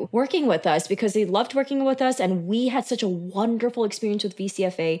continue working with us because they loved working with us. And we had such a wonderful experience with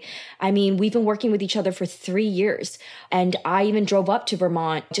VCFA. I mean, we've been working with each other for 3 years. And I even drove up to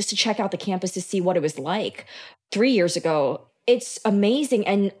Vermont just to check out the campus to see what it was like 3 years ago. It's amazing.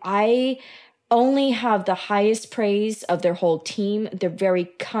 And I only have the highest praise of their whole team. They're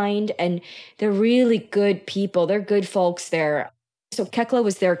very kind and they're really good people. They're good folks there. So Kekla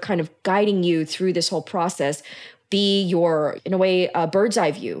was there kind of guiding you through this whole process, be your, in a way, a bird's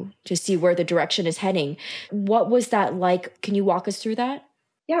eye view to see where the direction is heading. What was that like? Can you walk us through that?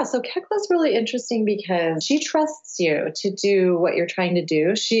 Yeah, so Kekla's really interesting because she trusts you to do what you're trying to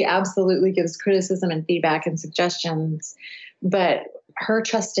do. She absolutely gives criticism and feedback and suggestions, but her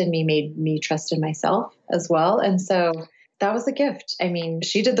trust in me made me trust in myself as well. And so that was a gift. I mean,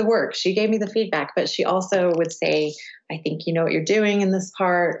 she did the work. She gave me the feedback, but she also would say, I think you know what you're doing in this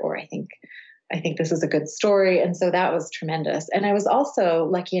part, or I think this is a good story. And so that was tremendous. And I was also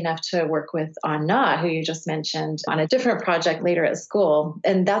lucky enough to work with Anna, who you just mentioned, on a different project later at school.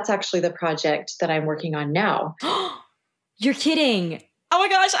 And that's actually the project that I'm working on now. You're kidding. Oh my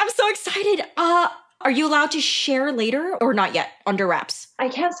gosh, I'm so excited. Are you allowed to share later or not yet, under wraps? I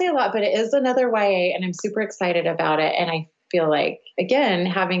can't say a lot, but it is another YA and I'm super excited about it. And I feel like, again,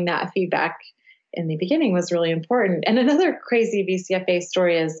 having that feedback in the beginning was really important. And another crazy VCFA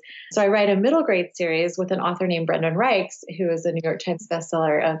story is, so I write a middle grade series with an author named Brendan Reichs, who is a New York Times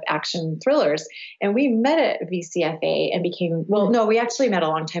bestseller of action thrillers. And we met at VCFA and became, well, no, we actually met a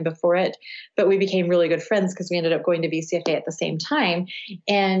long time before it, but we became really good friends because we ended up going to VCFA at the same time.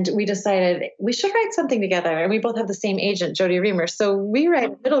 And we decided we should write something together. And we both have the same agent, Jody Reamer. So we write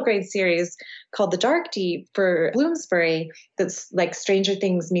a middle grade series called The Dark Deep for Bloomsbury that's like Stranger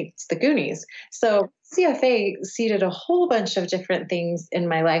Things meets The Goonies. So CFA seeded a whole bunch of different things in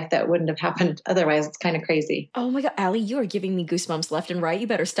my life that wouldn't have happened otherwise. It's kind of crazy. Oh my God, Allie, you are giving me goosebumps left and right. You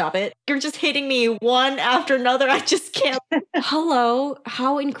better stop it. You're just hitting me one after another. I just can't. Hello,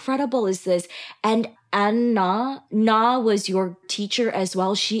 how incredible is this? And Anna was your teacher as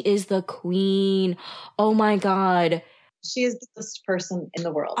well. She is the queen. Oh my God. She is the best person in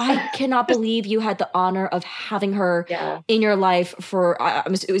the world. I cannot believe you had the honor of having her in your life for,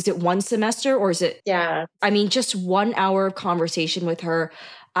 is it one semester or is it? Yeah. I mean, just 1 hour of conversation with her.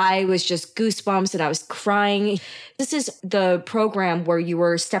 I was just goosebumps and I was crying. This is the program where you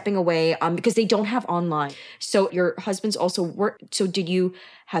were stepping away because they don't have online. So your husband's also work. So did you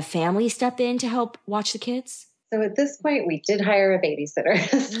have family step in to help watch the kids? So at this point, we did hire a babysitter.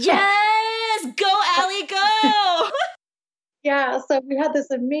 Yes! Go, Allie, go! Yeah, so we had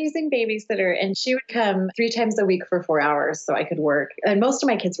this amazing babysitter and she would come 3 times a week for 4 hours so I could work. And most of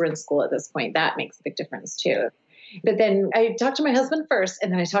my kids were in school at this point. That makes a big difference too. But then I talked to my husband first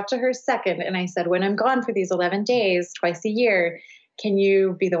and then I talked to her second. And I said, when I'm gone for these 11 days, twice a year, can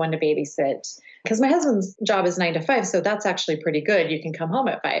you be the one to babysit? Because my husband's job is 9 to 5. So that's actually pretty good. You can come home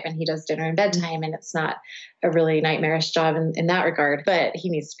at 5 and he does dinner and bedtime. And it's not a really nightmarish job in that regard, but he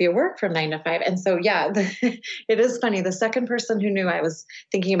needs to be at work from 9 to 5. And so, yeah, it is funny. The second person who knew I was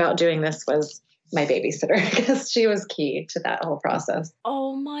thinking about doing this was my babysitter because she was key to that whole process.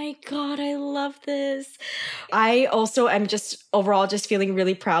 Oh my God, I love this. I also am just overall just feeling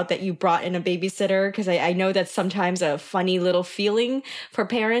really proud that you brought in a babysitter because I know that's sometimes a funny little feeling for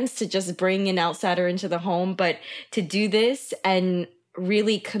parents to just bring an outsider into the home, but to do this and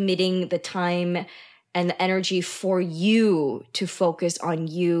really committing the time and the energy for you to focus on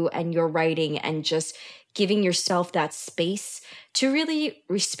you and your writing and just giving yourself that space to really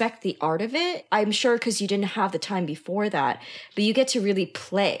respect the art of it. I'm sure because you didn't have the time before that, but you get to really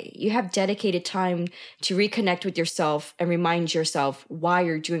play. You have dedicated time to reconnect with yourself and remind yourself why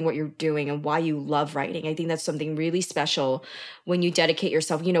you're doing what you're doing and why you love writing. I think that's something really special when you dedicate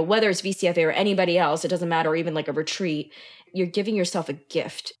yourself, you know, whether it's VCFA or anybody else, it doesn't matter, or even like a retreat, you're giving yourself a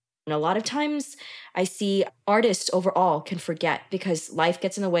gift. And a lot of times I see artists overall can forget because life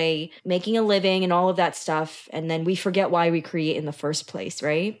gets in the way, making a living and all of that stuff. And then we forget why we create in the first place,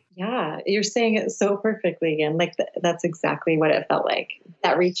 right? Yeah, you're saying it so perfectly again. Like that's exactly what it felt like.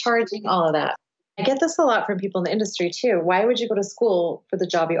 That recharging, all of that. I get this a lot from people in the industry too. Why would you go to school for the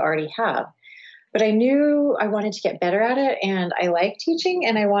job you already have? But I knew I wanted to get better at it, and I like teaching,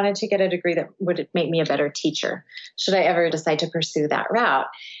 and I wanted to get a degree that would make me a better teacher should I ever decide to pursue that route.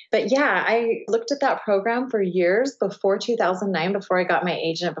 But yeah, I looked at that program for years before 2009, before I got my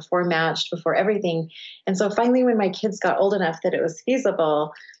agent, before Matched, before everything. And so finally, when my kids got old enough that it was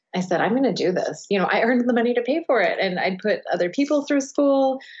feasible, I said, I'm going to do this. I earned the money to pay for it, and I'd put other people through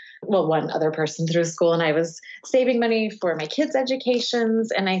school. Well, one other person through school, and I was saving money for my kids'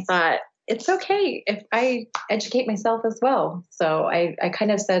 educations. And I thought, it's okay if I educate myself as well. So I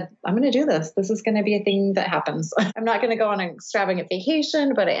kind of said, I'm going to do this. This is going to be a thing that happens. I'm not going to go on an extravagant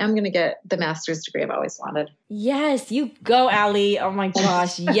vacation, but I am going to get the master's degree I've always wanted. Yes, you go, Allie. Oh my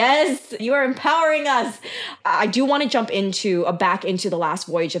gosh. Yes, you are empowering us. I do want to jump back into the last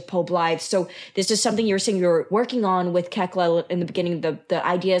voyage of Poe Blythe. So this is something you were saying you're working on with Kekla in the beginning, the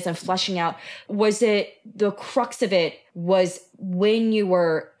ideas and fleshing out. Was it the crux of it was when you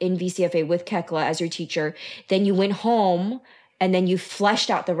were in VCFA with Kekla as your teacher, then you went home and then you fleshed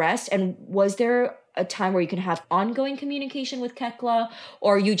out the rest? And was there a time where you can have ongoing communication with Kekla,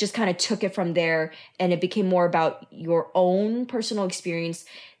 or you just kind of took it from there and it became more about your own personal experience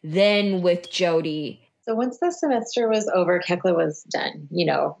then with Jody? So once the semester was over, Kekla was done.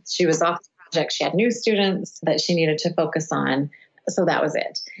 She was off the project. She had new students that she needed to focus on. So that was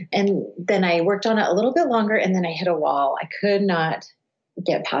it. And then I worked on it a little bit longer, and then I hit a wall. I could not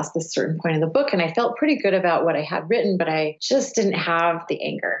get past this certain point in the book, and I felt pretty good about what I had written, but I just didn't have the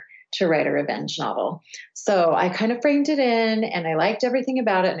anger to write a revenge novel. So I kind of framed it in, and I liked everything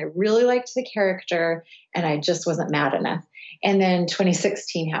about it, and I really liked the character, and I just wasn't mad enough. And then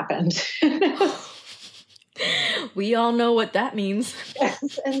 2016 happened. We all know what that means.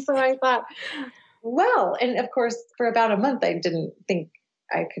 Yes. And so I thought, well, and of course, for about a month, I didn't think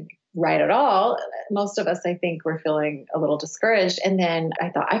I could write at all. Most of us, I think, were feeling a little discouraged. And then I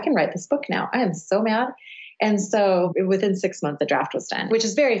thought, I can write this book now. I am so mad. And so within 6 months, the draft was done, which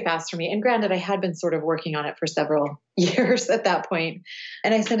is very fast for me. And granted, I had been sort of working on it for several years at that point.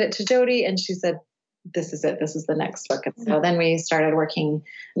 And I sent it to Jody, and she said, this is it. This is the next book. And so then we started working.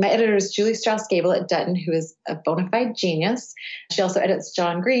 My editor is Julie Strauss-Gable at Dutton, who is a bona fide genius. She also edits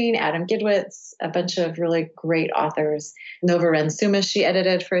John Green, Adam Gidwitz, a bunch of really great authors. Nova Rensuma she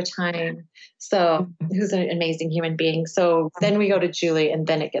edited for a time. So who's an amazing human being. So then we go to Julie, and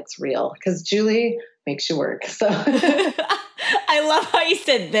then it gets real because Julie makes you work. So I love how you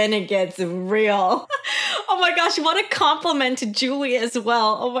said, then it gets real. Oh my gosh. What a compliment to Julie as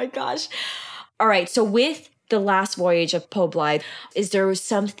well. Oh my gosh. All right. So with the last voyage of Poe Blythe, is there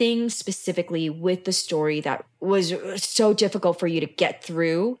something specifically with the story that was so difficult for you to get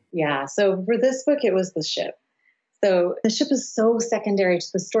through? Yeah. So for this book, it was the ship. So the ship is so secondary to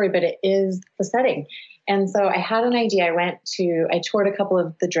the story, but it is the setting. And so I had an idea. I toured a couple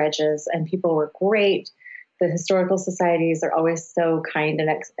of the dredges, and people were great. The historical societies are always so kind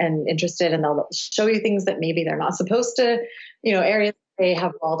and interested, and they'll show you things that maybe they're not supposed to, areas they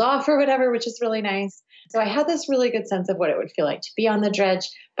have walled off or whatever, which is really nice. So I had this really good sense of what it would feel like to be on the dredge,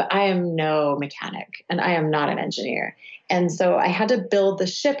 but I am no mechanic and I am not an engineer. And so I had to build the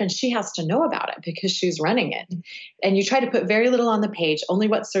ship, and she has to know about it because she's running it. And you try to put very little on the page, only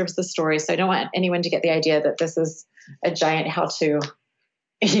what serves the story. So I don't want anyone to get the idea that this is a giant how to,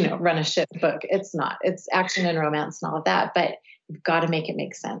 run a ship book. It's not. It's action and romance and all of that, but you've got to make it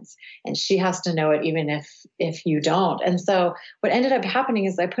make sense. And she has to know it even if you don't. And so what ended up happening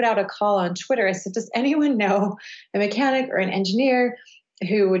is I put out a call on Twitter. I said, does anyone know a mechanic or an engineer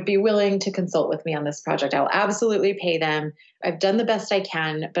who would be willing to consult with me on this project? I'll absolutely pay them. I've done the best I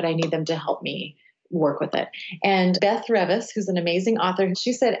can, but I need them to help me work with it. And Beth Revis, who's an amazing author,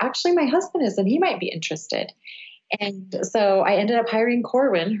 she said, actually, my husband is, and he might be interested. And so I ended up hiring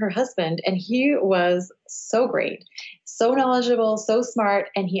Corwin, her husband, and he was so great, so knowledgeable, so smart.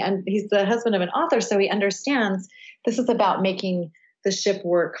 And he's the husband of an author, so he understands this is about making the ship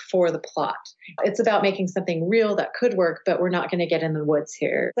work for the plot. It's about making something real that could work, but we're not going to get in the woods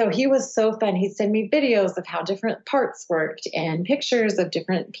here. So he was so fun. He'd send me videos of how different parts worked and pictures of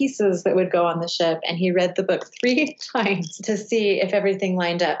different pieces that would go on the ship. And he read the book 3 times to see if everything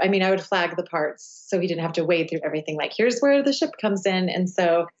lined up. I mean, I would flag the parts so he didn't have to wade through everything. Like, here's where the ship comes in. And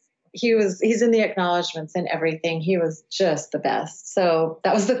so he's in the acknowledgments and everything. He was just the best. So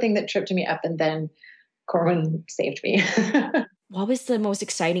that was the thing that tripped me up. And then Corwin saved me. What was the most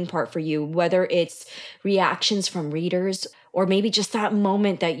exciting part for you, whether it's reactions from readers or maybe just that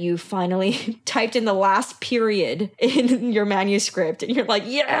moment that you finally typed in the last period in your manuscript and you're like,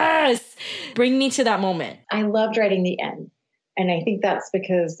 yes, bring me to that moment? I loved writing the end. And I think that's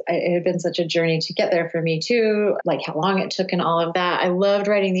because it had been such a journey to get there for me too, like how long it took and all of that. I loved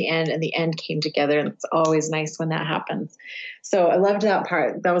writing the end, and the end came together. And it's always nice when that happens. So I loved that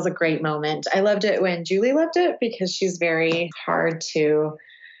part. That was a great moment. I loved it when Julie loved it because she's very hard to,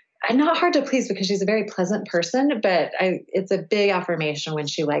 I'm not hard to please because she's a very pleasant person, but it's a big affirmation when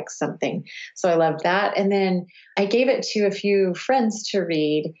she likes something. So I loved that. And then I gave it to a few friends to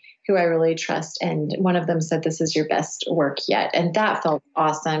read who I really trust. And one of them said, "This is your best work yet." And that felt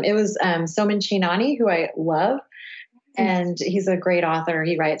awesome. It was Soman Chinani, who I love. And he's a great author.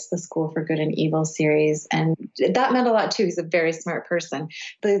 He writes the School for Good and Evil series. And that meant a lot too. He's a very smart person.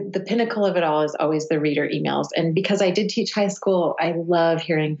 The pinnacle of it all is always the reader emails. And because I did teach high school, I love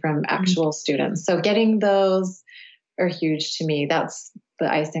hearing from actual students. So getting those are huge to me. That's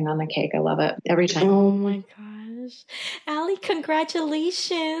the icing on the cake. I love it every time. Oh my gosh. Allie,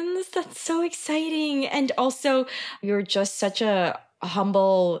 congratulations. That's so exciting. And also, you're just such a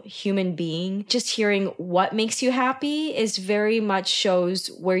humble human being. Just hearing what makes you happy is very much shows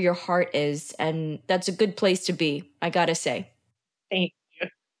where your heart is. And that's a good place to be, I gotta say. Thank you.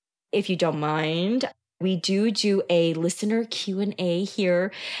 If you don't mind, we do a listener Q&A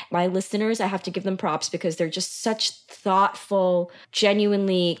here. My listeners, I have to give them props because they're just such thoughtful,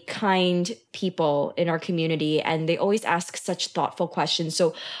 genuinely kind people in our community. And they always ask such thoughtful questions.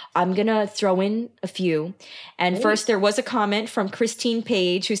 So I'm going to throw in a few. And first, there was a comment from Christine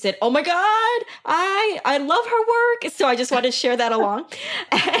Page who said, "Oh my God, I love her work." So I just want to share that along.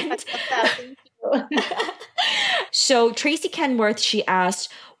 And so Tracy Kenworth, she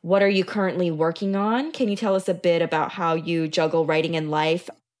asked, "What are you currently working on? Can you tell us a bit about how you juggle writing and life?"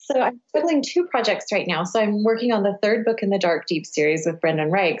 So I'm juggling two projects right now. So I'm working on the third book in the Dark Deep series with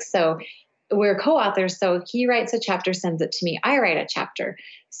Brendan Reich. So we're co-authors. So he writes a chapter, sends it to me. I write a chapter.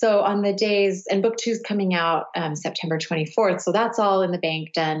 So on the days, and book 2 is coming out September 24th. So that's all in the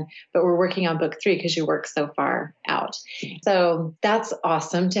bank done. But we're working on book 3 because you work so far out. So that's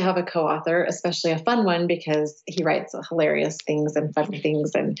awesome to have a co-author, especially a fun one because he writes hilarious things and fun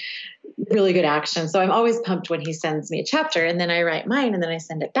things and really good action. So I'm always pumped when he sends me a chapter, and then I write mine and then I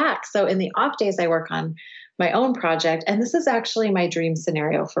send it back. So in the off days, I work on my own project. And this is actually my dream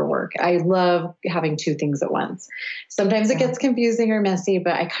scenario for work. I love having two things at once. Sometimes it gets confusing or messy,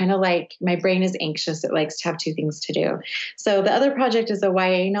 but I kind of like, my brain is anxious. It likes to have two things to do. So the other project is a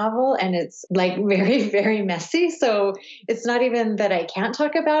YA novel, and it's like very, very messy. So it's not even that I can't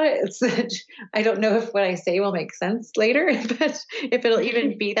talk about it. It's that I don't know if what I say will make sense later, but if it'll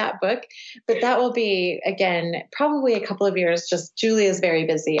even be that book. But that will be, again, probably a couple of years. Just Julie is very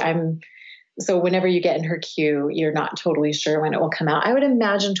busy. So whenever you get in her queue, you're not totally sure when it will come out. I would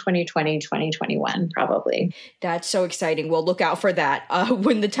imagine 2020, 2021, probably. That's so exciting. We'll look out for that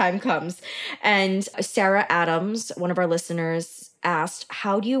when the time comes. And Sarah Adams, one of our listeners, asked,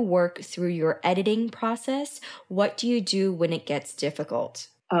 "How do you work through your editing process? What do you do when it gets difficult?"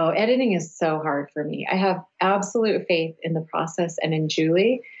 Oh, editing is so hard for me. I have absolute faith in the process and in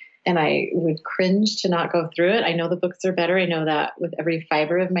Julie. And I would cringe to not go through it. I know the books are better. I know that with every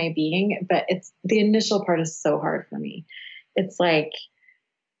fiber of my being, but the initial part is so hard for me. It's like,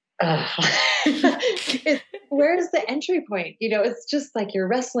 where's the entry point? It's just like you're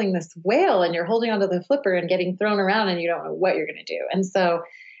wrestling this whale and you're holding onto the flipper and getting thrown around and you don't know what you're going to do. And so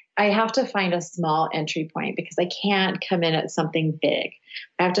I have to find a small entry point because I can't come in at something big.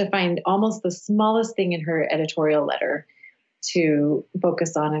 I have to find almost the smallest thing in her editorial letter to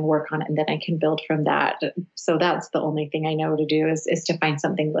focus on and work on it, and then I can build from that. So that's the only thing I know to do is to find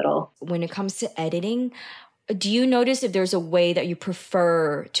something little. When it comes to editing, do you notice if there's a way that you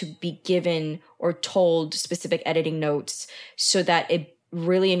prefer to be given or told specific editing notes so that it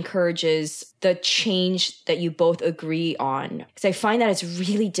really encourages the change that you both agree on? Because I find that it's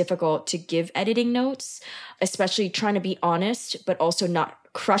really difficult to give editing notes, especially trying to be honest, but also not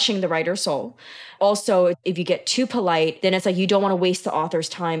crushing the writer's soul. Also, if you get too polite, then it's like you don't want to waste the author's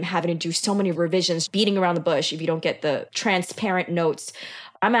time having to do so many revisions, beating around the bush if you don't get the transparent notes.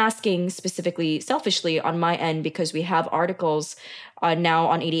 I'm asking specifically, selfishly on my end, because we have articles now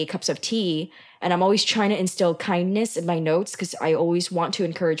on 88 Cups of Tea, and I'm always trying to instill kindness in my notes because I always want to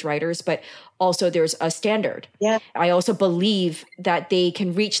encourage writers, but also there's a standard. Yeah. I also believe that they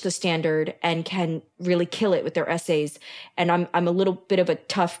can reach the standard and can really kill it with their essays. And I'm a little bit of a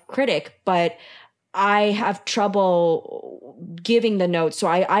tough critic, but I have trouble giving the notes. So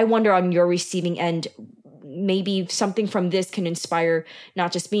I wonder on your receiving end, maybe something from this can inspire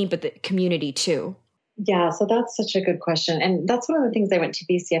not just me, but the community too. Yeah, so that's such a good question. And that's one of the things I went to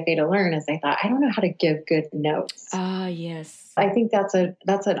BCFA to learn is I thought, I don't know how to give good notes. Ah, yes. I think that's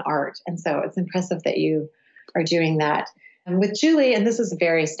an art. And so it's impressive that you are doing that. And with Julie, and this is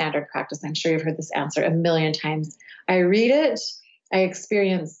very standard practice, I'm sure you've heard this answer a million times. I read it, I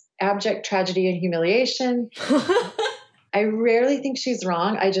experience abject tragedy and humiliation. I rarely think she's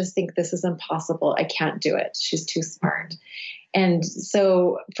wrong. I just think this is impossible. I can't do it. She's too smart. And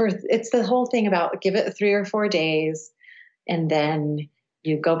so it's the whole thing about give it 3 or 4 days, and then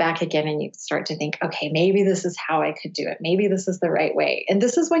you go back again and you start to think, okay, maybe this is how I could do it. Maybe this is the right way. And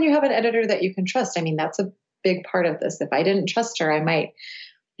this is when you have an editor that you can trust. I mean, that's a big part of this. If I didn't trust her, I might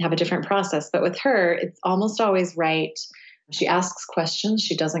have a different process. But with her, it's almost always right. She asks questions.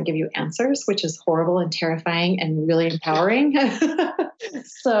 She doesn't give you answers, which is horrible and terrifying and really empowering.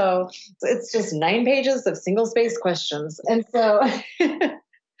 So it's just 9 pages of single space questions. And so,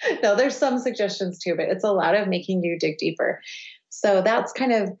 no, there's some suggestions too, but it's a lot of making you dig deeper. So that's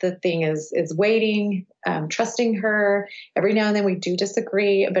kind of the thing is waiting, trusting her. Every now and then we do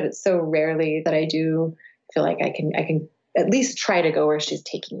disagree, but it's so rarely that I do feel like I can at least try to go where she's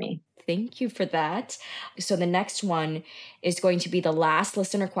taking me. Thank you for that. So the next one is going to be the last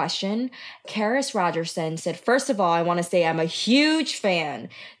listener question. Karis Rogerson said, first of all, I want to say I'm a huge fan.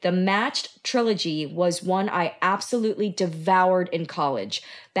 The Matched trilogy was one I absolutely devoured in college,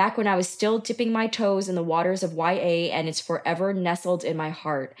 back when I was still dipping my toes in the waters of YA, and it's forever nestled in my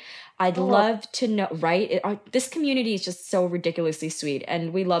heart. I'd love to know, right? This community is just so ridiculously sweet,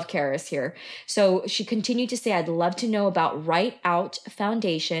 and we love Karis here. So she continued to say, I'd love to know about Write Out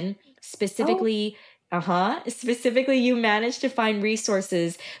Foundation, specifically, specifically you managed to find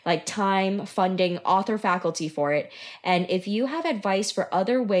resources like time, funding, author faculty for it. And if you have advice for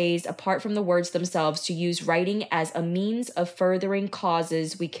other ways, apart from the words themselves, to use writing as a means of furthering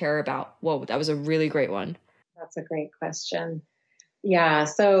causes we care about. Whoa, that was a really great one. That's a great question. Yeah.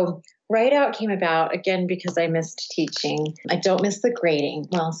 So Write Out came about, again, because I missed teaching. I don't miss the grading.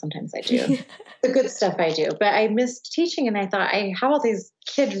 Well, sometimes I do. The good stuff I do. But I missed teaching, and I thought, I have all these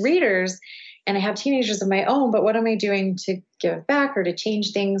kid readers, and I have teenagers of my own, but what am I doing to give back or to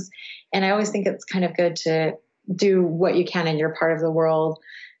change things? And I always think it's kind of good to do what you can in your part of the world.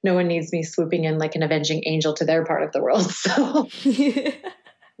 No one needs me swooping in like an avenging angel to their part of the world. So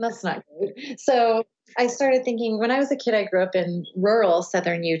that's not good. So I started thinking, when I was a kid, I grew up in rural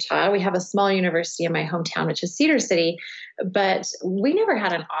southern Utah. We have a small university in my hometown, which is Cedar City, but we never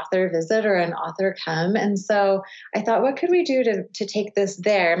had an author visit or an author come. And so I thought, what could we do to take this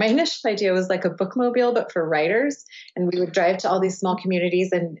there? My initial idea was like a bookmobile, but for writers. And we would drive to all these small communities.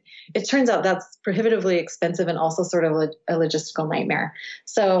 And it turns out that's prohibitively expensive and also sort of a logistical nightmare.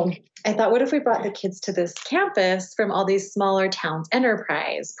 So I thought, what if we brought the kids to this campus from all these smaller towns,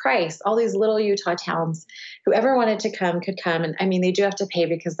 Enterprise, Price, all these little Utah towns. Whoever wanted to come could come. And I mean, they do have to pay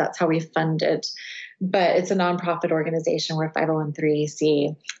because that's how we fund it. But it's a nonprofit organization. We're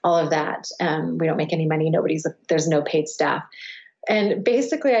 501(c), all of that. We don't make any money. There's no paid staff. And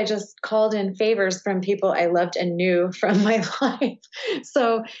basically, I just called in favors from people I loved and knew from my life.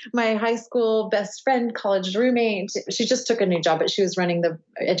 So my high school best friend, college roommate, she just took a new job, but she was running the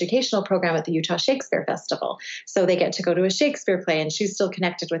educational program at the Utah Shakespeare Festival. So they get to go to a Shakespeare play, and she's still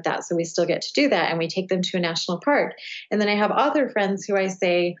connected with that. So we still get to do that, and we take them to a national park. And then I have author friends who I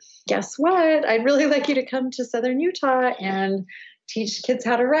say, guess what? I'd really like you to come to Southern Utah and teach kids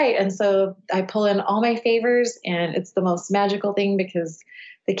how to write. And so I pull in all my favors, and it's the most magical thing because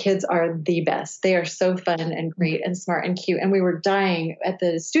the kids are the best. They are so fun and great and smart and cute. And we were dying at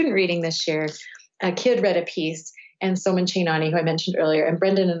the student reading this year. A kid read a piece, and Soman Chainani, who I mentioned earlier, and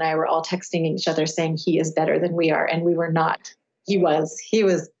Brendan and I were all texting each other saying he is better than we are. And we were not. He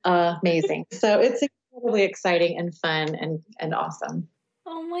was amazing. So it's incredibly exciting and fun and awesome.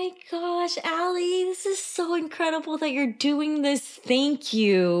 Oh my gosh, Allie, this is so incredible that you're doing this. Thank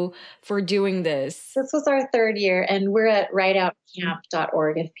you for doing this. This was our 3rd year, and we're at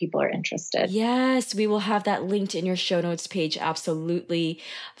writeoutcamp.org if people are interested. Yes, we will have that linked in your show notes page. Absolutely.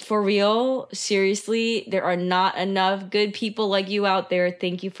 For real, seriously, there are not enough good people like you out there.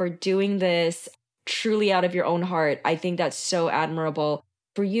 Thank you for doing this truly out of your own heart. I think that's so admirable.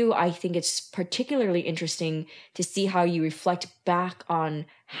 For you, I think it's particularly interesting to see how you reflect back on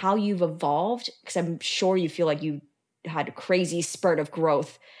how you've evolved, because I'm sure you feel like you had a crazy spurt of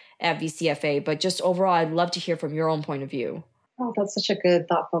growth at VCFA, but just overall, I'd love to hear from your own point of view. Oh, that's such a good,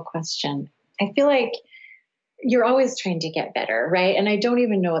 thoughtful question. I feel like you're always trying to get better, right? And I don't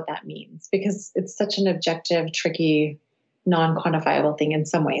even know what that means because it's such an objective, tricky, non-quantifiable thing in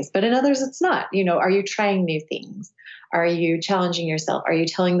some ways, but in others it's not. Are you trying new things? Are you challenging yourself? Are you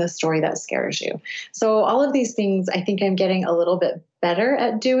telling the story that scares you? So all of these things I think I'm getting a little bit better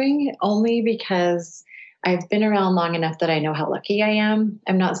at doing, only because I've been around long enough that I know how lucky I am.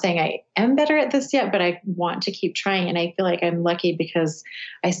 I'm not saying I am better at this yet, but I want to keep trying. And I feel like I'm lucky because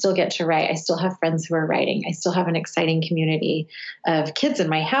I still get to write. I still have friends who are writing. I still have an exciting community of kids in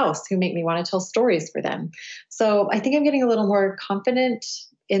my house who make me want to tell stories for them. So I think I'm getting a little more confident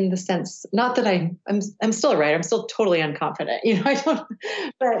in the sense, not that I'm still a writer. I'm still totally unconfident, I don't,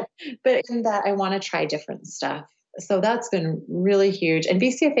 but in that I want to try different stuff. So that's been really huge. And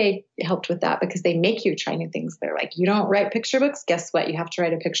BCFA helped with that because they make you try new things. They're like, you don't write picture books? Guess what? You have to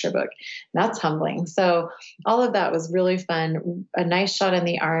write a picture book. And that's humbling. So all of that was really fun. A nice shot in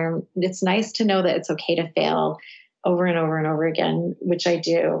the arm. It's nice to know that it's okay to fail over and over and over again, which I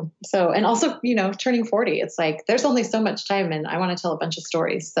do. So, and also, turning 40, it's like, there's only so much time and I want to tell a bunch of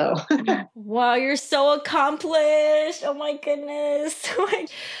stories. So, wow, you're so accomplished. Oh my goodness.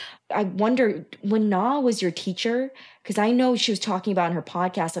 I wonder, when Na was your teacher, because I know she was talking about in her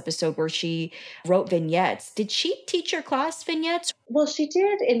podcast episode where she wrote vignettes. Did she teach your class vignettes? Well, she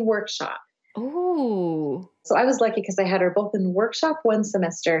did in workshop. Oh. So I was lucky because I had her both in workshop one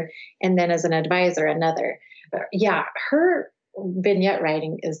semester and then as an advisor another. But yeah, her vignette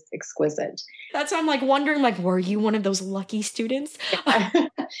writing is exquisite. That's why I'm like wondering, were you one of those lucky students? Yeah.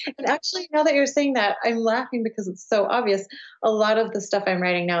 And actually, now that you're saying that, I'm laughing because it's so obvious. A lot of the stuff I'm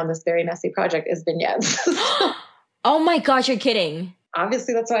writing now in this very messy project is vignettes. Oh my gosh, you're kidding.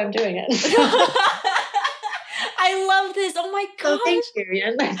 Obviously, that's why I'm doing it. I love this. Oh my gosh. Oh, thank you,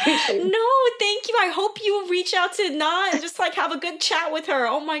 Ian. No, thank you. I hope you reach out to Na and just have a good chat with her.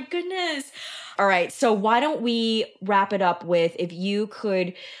 Oh my goodness. All right. So why don't we wrap it up with, if you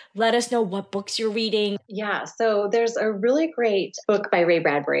could let us know what books you're reading. Yeah. So there's a really great book by Ray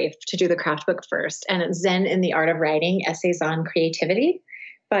Bradbury, to do the craft book first. And it's Zen in the Art of Writing, Essays on Creativity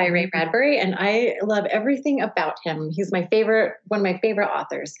by Ray Bradbury. And I love everything about him. He's one of my favorite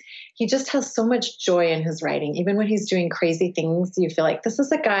authors. He just has so much joy in his writing. Even when he's doing crazy things, you feel like this is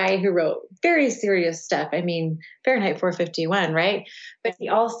a guy who wrote very serious stuff. I mean, Fahrenheit 451, right? But he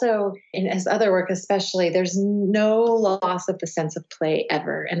also, in his other work especially, there's no loss of the sense of play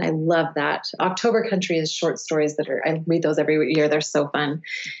ever. And I love that. October Country is short stories I read those every year. They're so fun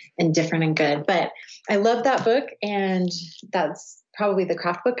and different and good. But I love that book. And that's probably the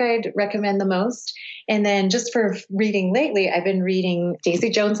craft book I'd recommend the most. And then just for reading lately, I've been reading Daisy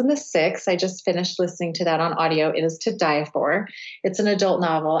Jones and the Six. I just finished listening to that on audio. It is to die for. It's an adult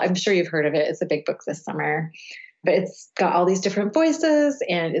novel. I'm sure you've heard of it. It's a big book this summer. But it's got all these different voices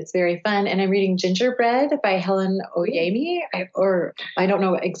and it's very fun. And I'm reading Gingerbread by Helen Oyemi, I don't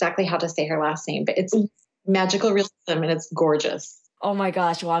know exactly how to say her last name, but it's magical realism and it's gorgeous. Oh my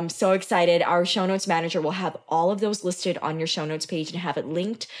gosh. Well, I'm so excited. Our show notes manager will have all of those listed on your show notes page and have it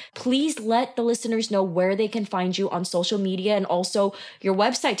linked. Please let the listeners know where they can find you on social media and also your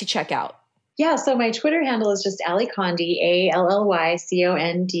website to check out. Yeah, so my Twitter handle is just Allie Condie,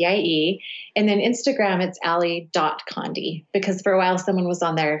 ALLYCONDIE. And then Instagram, it's Allie.Condie, because for a while someone was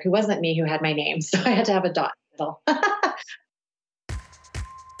on there who wasn't me who had my name. So I had to have a dot in the middle.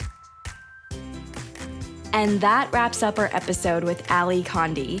 And that wraps up our episode with Allie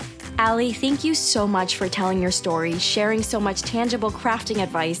Condie. Allie, thank you so much for telling your story, sharing so much tangible crafting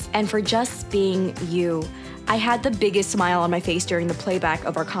advice, and for just being you. I had the biggest smile on my face during the playback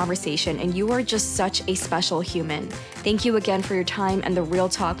of our conversation, and you are just such a special human. Thank you again for your time and the real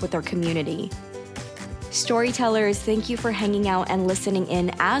talk with our community. Storytellers, thank you for hanging out and listening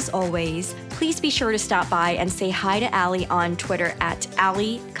in as always. Please be sure to stop by and say hi to Allie on Twitter at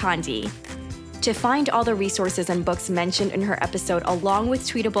Allie Condie. To find all the resources and books mentioned in her episode, along with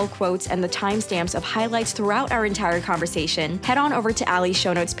tweetable quotes and the timestamps of highlights throughout our entire conversation, head on over to Allie's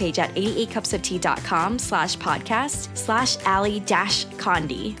show notes page at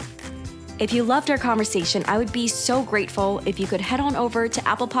 88cupsoftea.com/podcast/Allie-Condie. If you loved our conversation, I would be so grateful if you could head on over to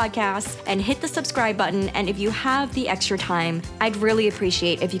Apple Podcasts and hit the subscribe button. And if you have the extra time, I'd really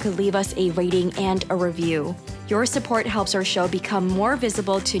appreciate if you could leave us a rating and a review. Your support helps our show become more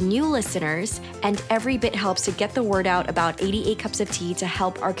visible to new listeners, and every bit helps to get the word out about 88 Cups of Tea to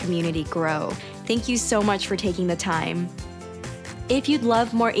help our community grow. Thank you so much for taking the time. If you'd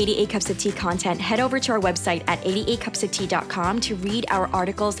love more 88 Cups of Tea content, head over to our website at 88cupsoftea.com to read our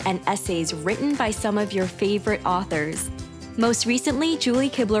articles and essays written by some of your favorite authors. Most recently, Julie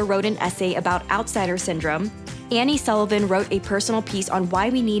Kibler wrote an essay about outsider syndrome. Annie Sullivan wrote a personal piece on why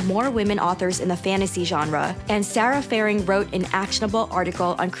we need more women authors in the fantasy genre, and Sarah Faring wrote an actionable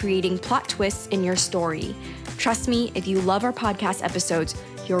article on creating plot twists in your story. Trust me, if you love our podcast episodes,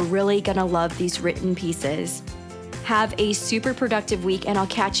 you're really gonna love these written pieces. Have a super productive week, and I'll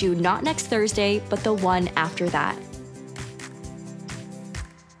catch you not next Thursday, but the one after that.